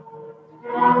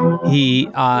 he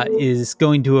is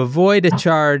going to avoid a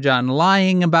charge on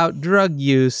lying about drug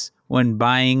use when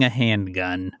buying a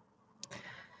handgun.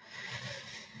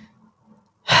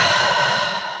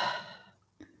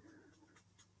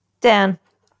 Dan,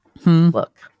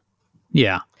 look.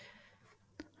 Yeah.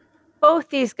 Both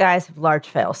these guys have large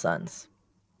fail sons.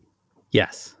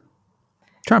 Yes.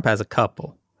 Trump has a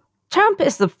couple. Trump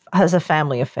has a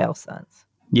family of fail sons.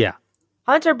 Yeah.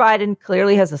 Hunter Biden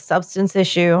clearly has a substance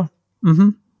issue.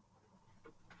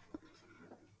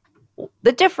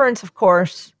 The difference, of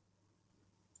course,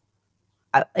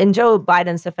 in Joe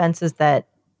Biden's defense is that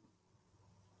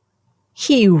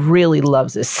he really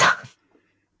loves his son.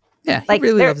 Yeah, he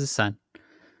really loves his son.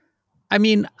 I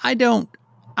mean, I don't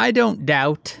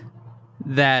doubt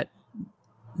that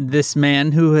this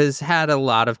man who has had a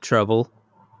lot of trouble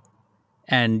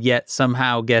and yet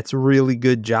somehow gets really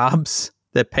good jobs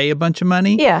that pay a bunch of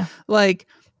money. Yeah. Like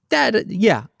that.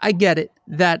 Yeah, I get it.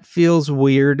 That feels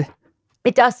weird.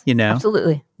 It does. You know,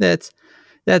 absolutely.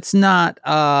 That's not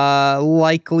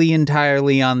likely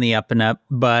entirely on the up and up,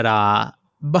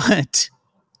 but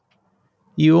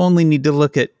you only need to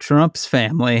look at Trump's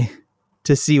family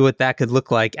to see what that could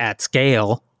look like at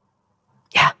scale.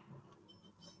 Yeah.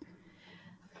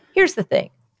 Here's the thing.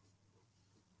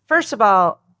 First of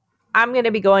all, I'm going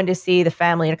to be going to see the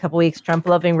family in a couple weeks.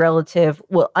 Trump-loving relative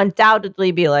will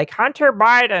undoubtedly be like, Hunter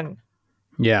Biden.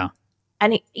 Yeah.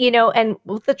 And, and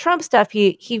with the Trump stuff,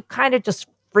 he kind of just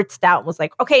fritzed out and was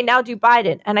like, okay, now do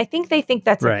Biden. And I think they think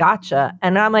that's a gotcha.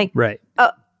 And I'm like,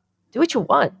 do what you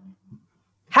want.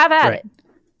 Have at it.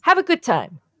 Have a good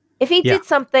time. If he did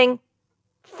something,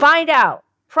 find out.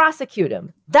 Prosecute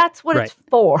him. That's what it's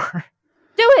for.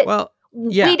 Do it. Well,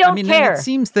 yeah, we don't care. It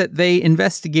seems that they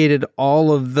investigated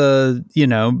all of the,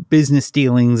 business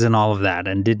dealings and all of that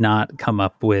and did not come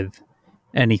up with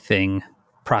anything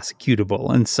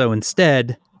prosecutable. And so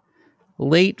instead,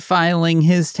 late filing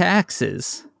his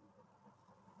taxes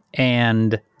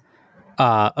and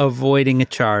avoiding a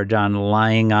charge on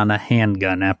lying on a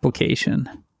handgun application.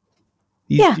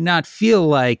 These do not feel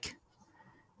like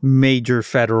major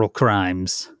federal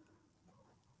crimes.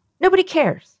 Nobody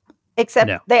cares.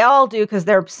 Except they all do because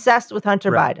they're obsessed with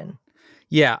Hunter Biden.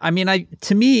 Yeah, I mean,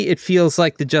 to me, it feels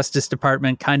like the Justice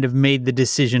Department kind of made the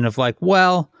decision of like,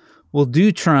 well, we'll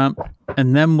do Trump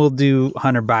and then we'll do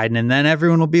Hunter Biden. And then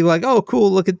everyone will be like, oh,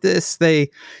 cool, look at this. They're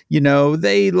doing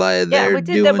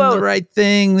the right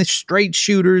thing. The straight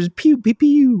shooters, pew, pew,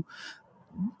 pew.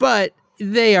 But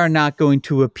they are not going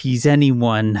to appease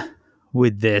anyone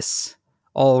with this.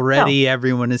 Already,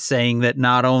 everyone is saying that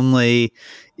not only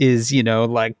is,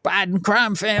 like Biden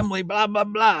crime family, blah, blah,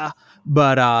 blah.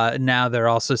 But now they're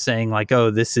also saying like, oh,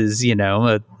 this is,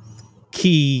 a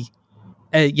key,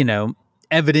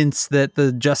 evidence that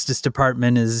the Justice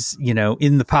Department is,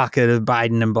 in the pocket of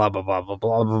Biden and blah, blah, blah, blah,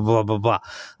 blah, blah, blah, blah, blah.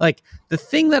 Like the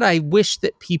thing that I wish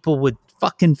that people would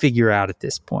fucking figure out at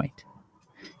this point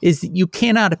is that you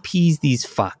cannot appease these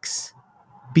fucks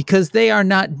because they are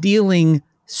not dealing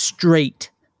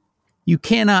straight. You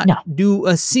cannot do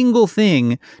a single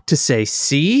thing to say,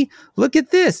 see, look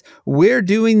at this. We're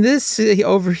doing this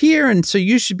over here. And so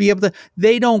you should be able to.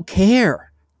 They don't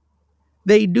care.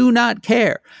 They do not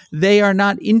care. They are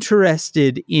not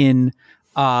interested in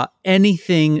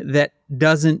anything that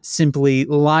doesn't simply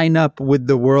line up with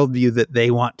the worldview that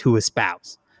they want to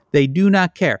espouse. They do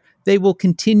not care. They will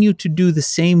continue to do the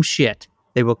same shit.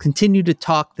 They will continue to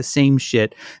talk the same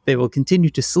shit. They will continue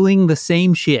to sling the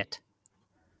same shit.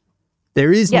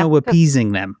 There is no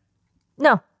appeasing them.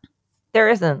 No, there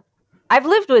isn't. I've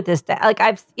lived with this. Like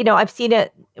I've seen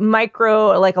it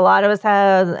micro, like a lot of us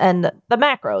have, and the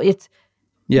macro. It's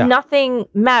nothing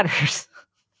matters.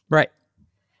 Right.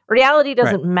 Reality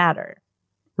doesn't matter.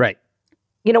 Right.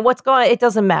 You know what's going on? It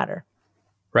doesn't matter.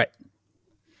 Right.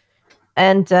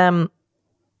 And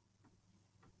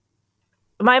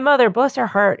my mother, bless her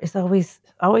heart, is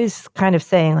always kind of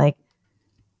saying, like,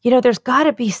 there's got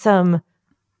to be some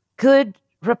good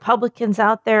Republicans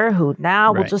out there who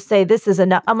now will just say this is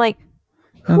enough. I'm like,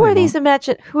 who are these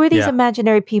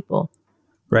imaginary people?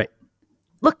 Right.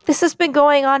 Look, this has been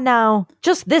going on now.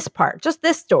 Just this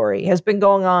story has been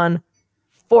going on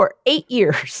for 8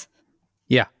 years.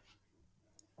 Yeah.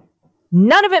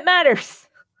 None of it matters.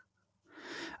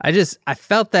 I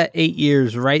felt that 8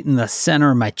 years right in the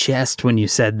center of my chest when you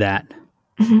said that.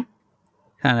 Mm-hmm.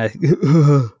 Kind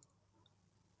of.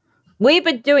 We've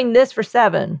been doing this for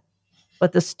 7,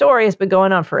 but the story has been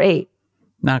going on for 8.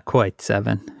 Not quite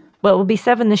 7. Well, it will be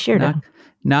 7 this year now.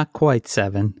 Not quite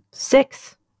 7.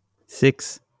 6.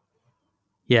 6.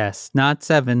 Yes, not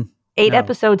 7. 8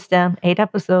 episodes, Dan. 8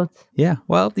 episodes. Yeah.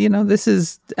 Well, this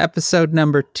is episode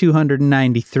number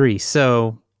 293.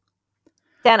 So,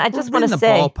 Dan, I just want to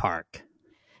say ballpark.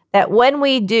 That when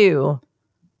we do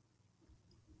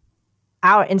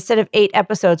instead of 8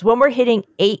 episodes, when we're hitting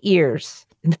 8 years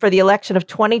for the election of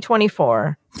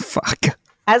 2024, fuck,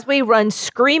 as we run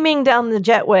screaming down the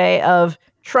jetway of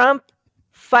Trump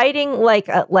fighting like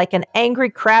an angry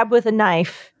crab with a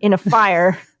knife in a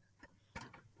fire.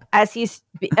 As he's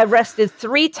arrested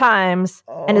 3 times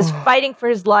and is fighting for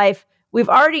his life.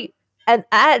 And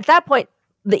at that point,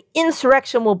 the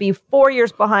insurrection will be 4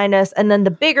 years behind us, and then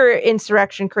the bigger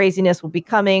insurrection craziness will be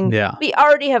coming. Yeah. We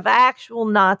already have actual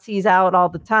Nazis out all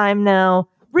the time now.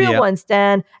 Real ones,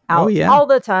 Dan, out all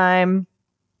the time.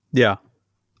 Yeah.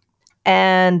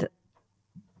 And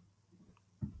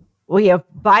we have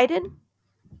Biden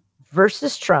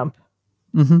versus Trump.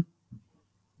 Mm-hmm.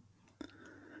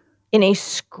 In a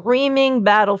screaming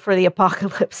battle for the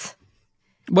apocalypse.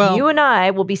 Well, you and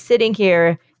I will be sitting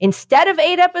here instead of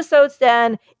 8 episodes,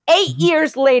 Dan, 8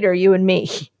 years later, you and me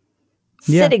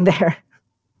sitting there.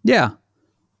 Yeah.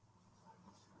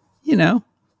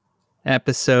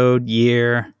 Episode,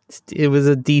 year. It was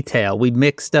a detail. We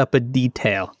mixed up a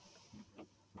detail.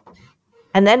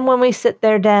 And then when we sit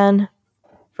there, Dan,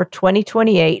 for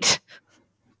 2028...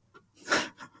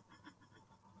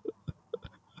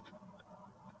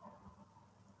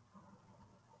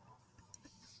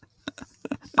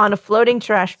 on a floating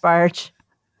trash barge.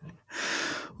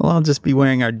 Well, I'll just be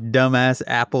wearing our dumbass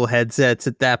Apple headsets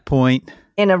at that point.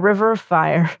 In a river of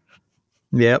fire.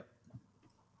 Yep.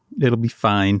 It'll be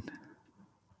fine.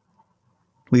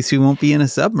 At least we won't be in a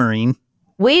submarine.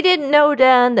 We didn't know,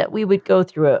 Dan, that we would go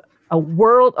through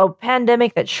a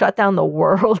pandemic that shut down the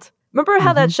world. Remember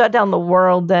how that shut down the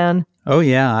world, Dan? Oh,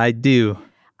 yeah, I do.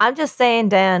 I'm just saying,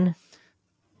 Dan,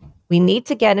 we need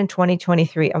to get in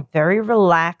 2023 a very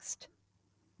relaxed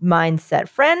mindset.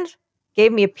 Friend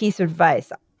gave me a piece of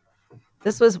advice.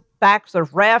 This was back sort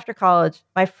of right after college.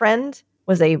 My friend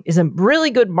is a really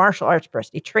good martial arts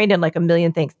person. He trained in like a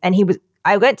million things. And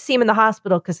I went to see him in the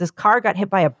hospital because his car got hit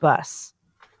by a bus.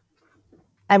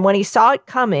 And when he saw it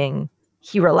coming,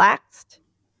 he relaxed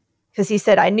because he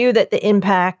said, I knew that the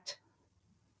impact,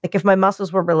 like if my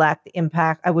muscles were relaxed, the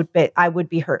impact, I would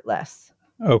be hurt less.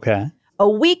 Okay. A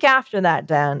week after that,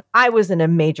 Dan, I was in a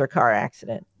major car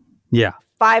accident. Yeah.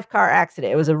 5-car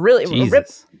accident. It was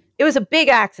it was a big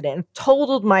accident.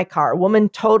 Totaled my car. A woman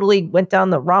totally went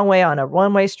down the wrong way on a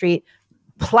one-way street,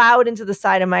 plowed into the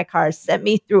side of my car, sent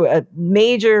me through a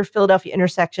major Philadelphia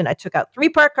intersection. I took out 3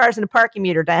 parked cars and a parking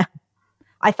meter down.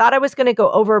 I thought I was going to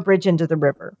go over a bridge into the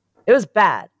river. It was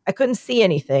bad. I couldn't see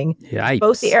anything. Yikes.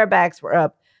 Both the airbags were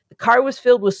up. The car was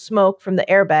filled with smoke from the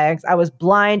airbags. I was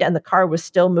blind and the car was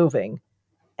still moving.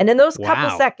 And in those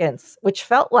couple seconds, which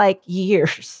felt like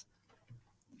years,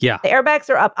 the airbags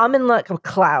are up. I'm in like a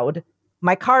cloud.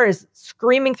 My car is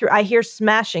screaming through. I hear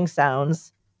smashing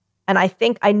sounds. And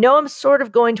I know I'm sort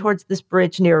of going towards this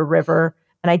bridge near a river.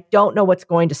 And I don't know what's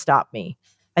going to stop me.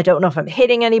 I don't know if I'm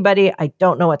hitting anybody. I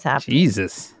don't know what's happening.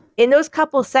 Jesus. In those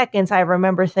couple seconds, I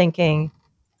remember thinking,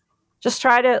 just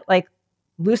try to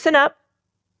loosen up.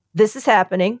 This is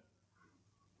happening.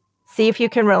 See if you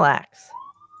can relax.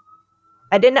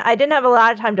 I didn't have a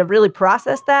lot of time to really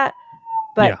process that.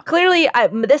 But clearly,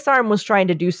 this arm was trying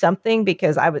to do something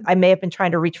because I may have been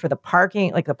trying to reach for the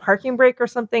parking brake or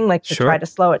something, like to try to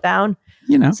slow it down.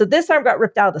 So this arm got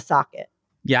ripped out of the socket.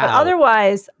 Yeah. But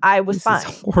otherwise, I was fine.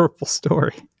 This is a horrible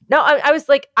story. No, I was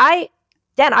like,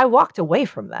 Dan, I walked away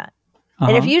from that.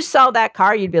 And if you saw that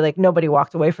car, you'd be like, nobody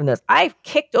walked away from this. I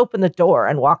kicked open the door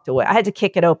and walked away. I had to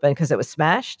kick it open because it was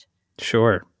smashed.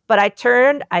 Sure. But I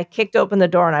turned, I kicked open the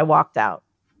door, and I walked out.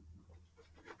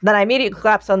 Then I immediately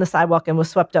collapsed on the sidewalk and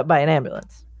was swept up by an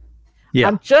ambulance. Yeah.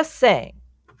 I'm just saying,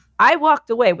 I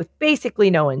walked away with basically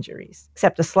no injuries,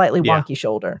 except a slightly wonky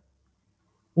shoulder.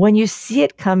 When you see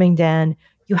it coming, Dan,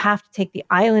 you have to take the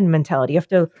island mentality. You have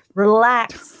to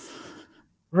relax.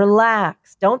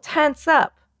 Relax. Don't tense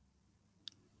up.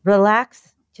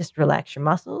 Relax. Just relax your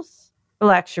muscles.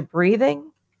 Relax your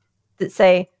breathing.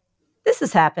 Say, this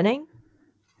is happening.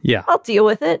 Yeah. I'll deal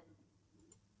with it.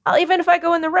 Even if I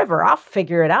go in the river, I'll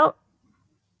figure it out.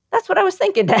 That's what I was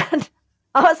thinking, Dad.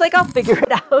 I was like, I'll figure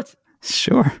it out.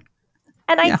 Sure.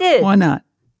 And I did. Why not?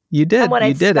 You did. And when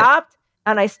I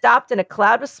stopped in a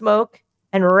cloud of smoke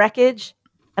and wreckage,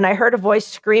 and I heard a voice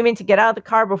screaming to get out of the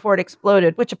car before it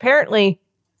exploded, which apparently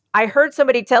I heard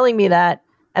somebody telling me that.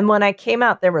 And when I came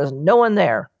out, there was no one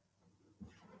there.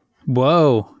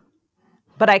 Whoa.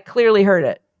 But I clearly heard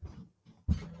it.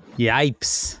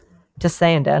 Yipes. Just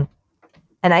saying, Dan.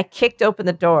 And I kicked open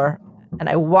the door and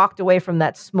I walked away from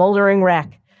that smoldering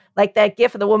wreck. Like that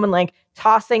gif of the woman like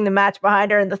tossing the match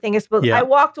behind her and the thing exploded. Yeah. I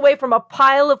walked away from a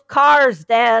pile of cars,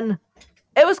 Dan.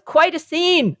 It was quite a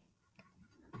scene.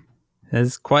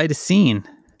 It's quite a scene.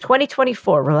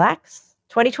 2024, relax.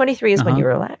 2023 is when you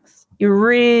relax. You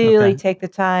really take the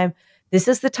time. This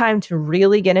is the time to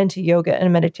really get into yoga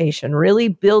and meditation. Really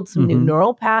build some new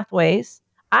neural pathways.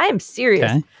 I am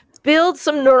serious. Okay. Build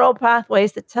some neural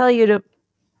pathways that tell you to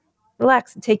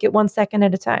relax and take it 1 second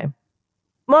at a time.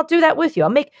 Well, I'll do that with you. I'll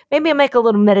make a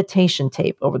little meditation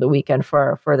tape over the weekend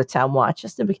for the Town Watch,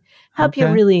 just to help you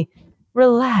really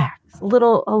relax. A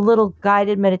little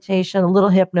guided meditation, a little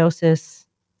hypnosis.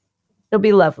 It'll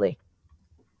be lovely.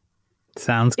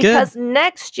 Sounds good. Because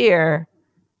next year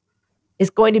is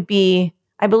going to be,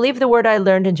 I believe the word I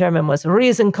learned in German was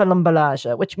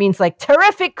Riesenkalambalage, which means like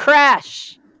terrific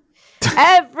crash.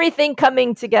 Everything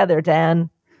coming together, Dan.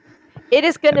 It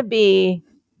is going to be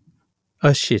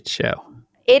a shit show.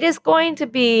 It is going to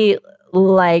be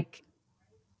like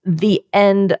the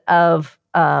end of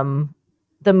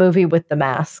the movie with the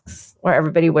masks, where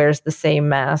everybody wears the same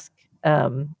mask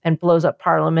and blows up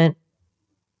Parliament.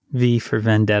 V for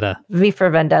Vendetta. V for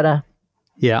Vendetta.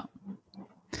 Yeah.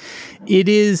 It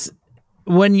is,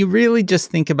 when you really just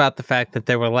think about the fact that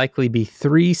there will likely be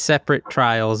 3 separate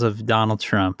trials of Donald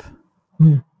Trump,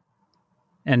 an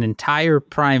entire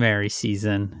primary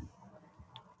season,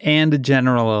 and a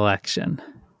general election.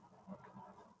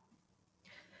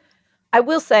 I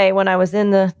will say, when I was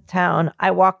in the town,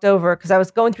 I walked over because I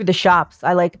was going through the shops.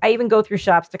 I even go through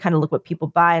shops to kind of look what people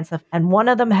buy and stuff. And one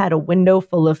of them had a window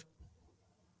full of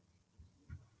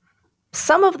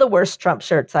some of the worst Trump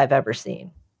shirts I've ever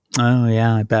seen. Oh,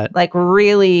 yeah, I bet. Like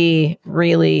really,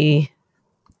 really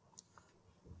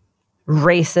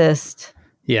racist.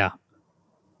 Yeah.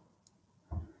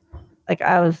 Like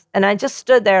I just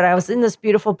stood there and I was in this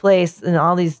beautiful place and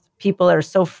all these people are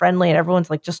so friendly and everyone's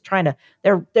like just trying to,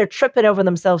 they're tripping over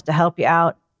themselves to help you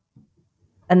out.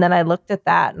 And then I looked at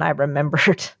that and I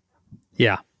remembered.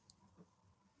 Yeah.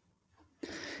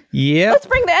 Yeah. Let's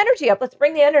bring the energy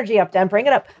up, Dan. Bring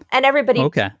it up. And everybody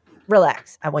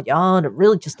relax. I want you all to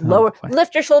really just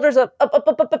lift your shoulders up,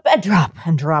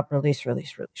 and drop, release.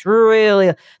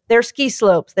 Really. They're ski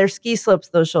slopes,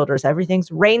 those shoulders.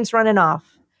 Rain's running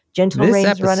off. Gentle this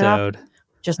rain's running off.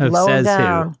 Just low them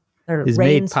down. Is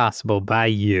made possible by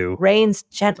you. Rain's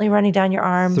gently running down your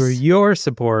arms. Through your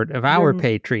support of our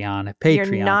Patreon at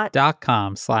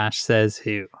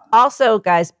patreon.com/sayswho. Also,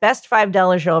 guys, best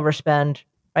 $5 you'll ever spend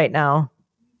right now.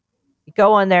 You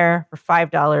go on there for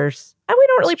 $5. And we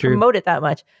don't really promote it that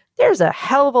much. There's a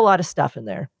hell of a lot of stuff in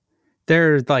there.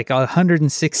 There's like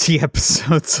 160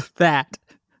 episodes of that.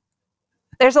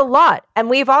 There's a lot. And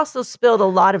we've also spilled a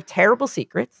lot of terrible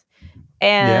secrets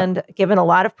and given a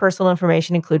lot of personal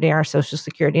information, including our social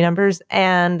security numbers.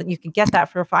 And you can get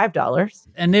that for $5.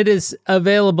 And it is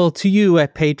available to you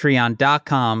at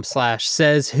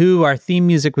patreon.com/sayswho. Our theme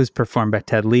music was performed by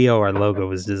Ted Leo. Our logo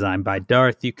was designed by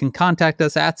Darth. You can contact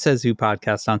us at Says Who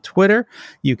Podcast on Twitter.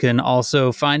 You can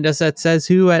also find us at Says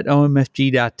Who at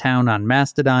omfg.town on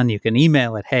Mastodon. You can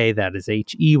email at hey, that is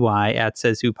HEY, at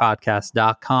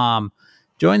sayswhopodcast.com.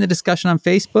 Join the discussion on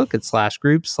Facebook at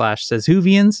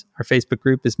 /group/SaysWhovians. Our Facebook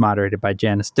group is moderated by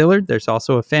Janice Dillard. There's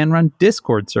also a fan-run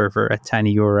Discord server at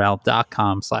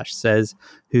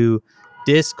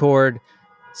tinyurl.com/sayswhodiscord.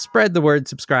 Spread the word,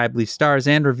 subscribe, leave stars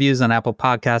and reviews on Apple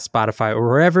Podcasts, Spotify, or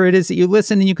wherever it is that you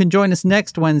listen, and you can join us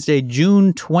next Wednesday,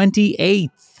 June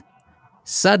 28th.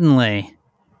 Suddenly,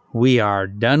 we are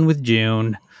done with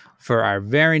June. For our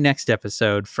very next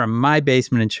episode from my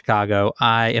basement in Chicago,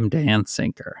 I am Dan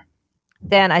Sinker.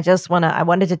 Dan, I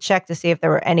wanted to check to see if there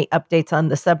were any updates on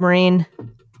the submarine.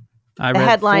 I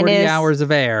read 40 hours of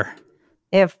air.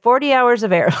 They have 40 hours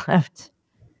of air left.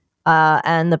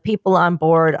 And the people on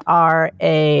board are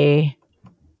a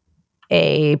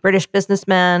British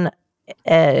businessman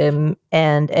and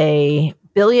a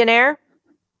billionaire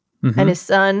and his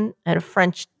son and a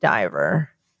French diver.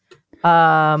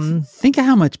 Think of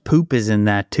how much poop is in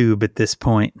that tube at this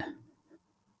point.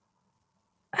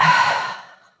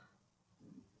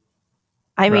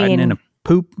 I mean, in a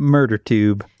poop murder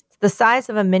tube. It's the size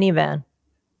of a minivan.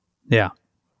 Yeah.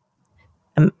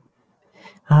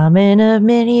 I'm in a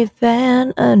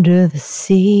minivan under the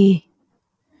sea.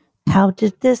 How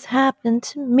did this happen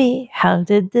to me? How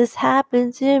did this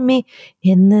happen to me?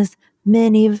 In this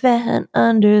minivan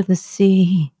under the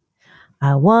sea.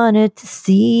 I wanted to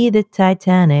see the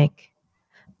Titanic,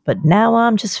 but now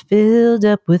I'm just filled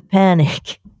up with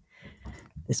panic.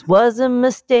 This was a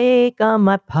mistake on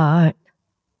my part.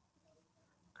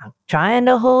 I'm trying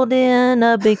to hold in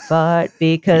a big fart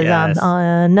because I'm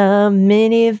on a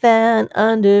minivan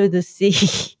under the sea.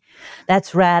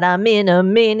 That's right, I'm in a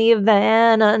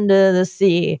minivan under the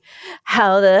sea.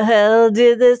 How the hell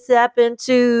did this happen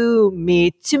to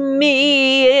me? To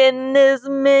me in this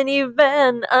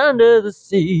minivan under the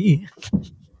sea.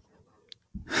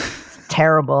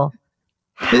 Terrible.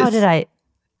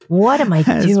 What am I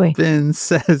doing? Has been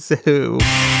Says Who.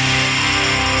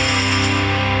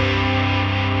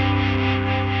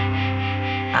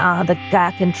 The guy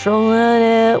controlling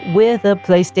it with a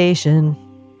PlayStation.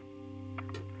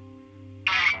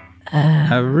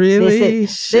 I really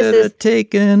should have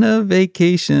taken a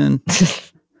vacation.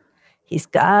 He's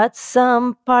got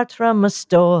some parts from a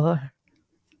store.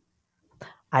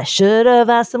 I should have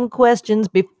asked some questions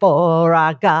before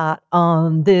I got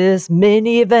on this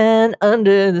minivan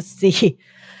under the sea.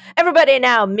 Everybody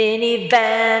now,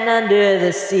 minivan under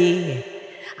the sea.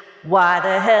 Why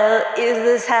the hell is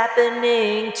this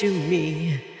happening to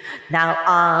me? Now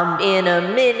I'm in a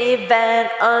minivan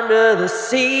under the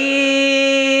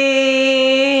sea.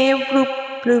 Bloop,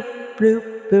 bloop, bloop,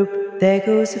 bloop. There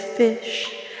goes a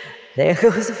fish. There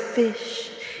goes a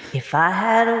fish. If I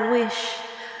had a wish,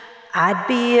 I'd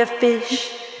be a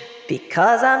fish.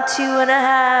 Because I'm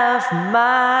 2.5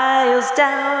 miles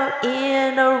down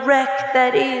in a wreck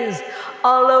that is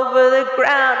all over the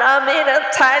ground. I'm in a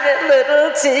tiny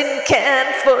little tin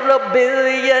can full of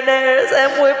billionaires,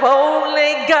 and we've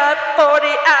only got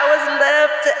 40 hours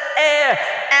left to air.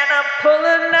 And I'm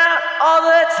pulling out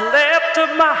all that's left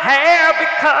of my hair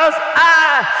because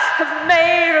I have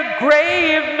made a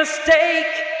grave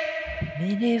mistake.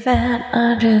 Minivan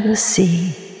under the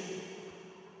sea.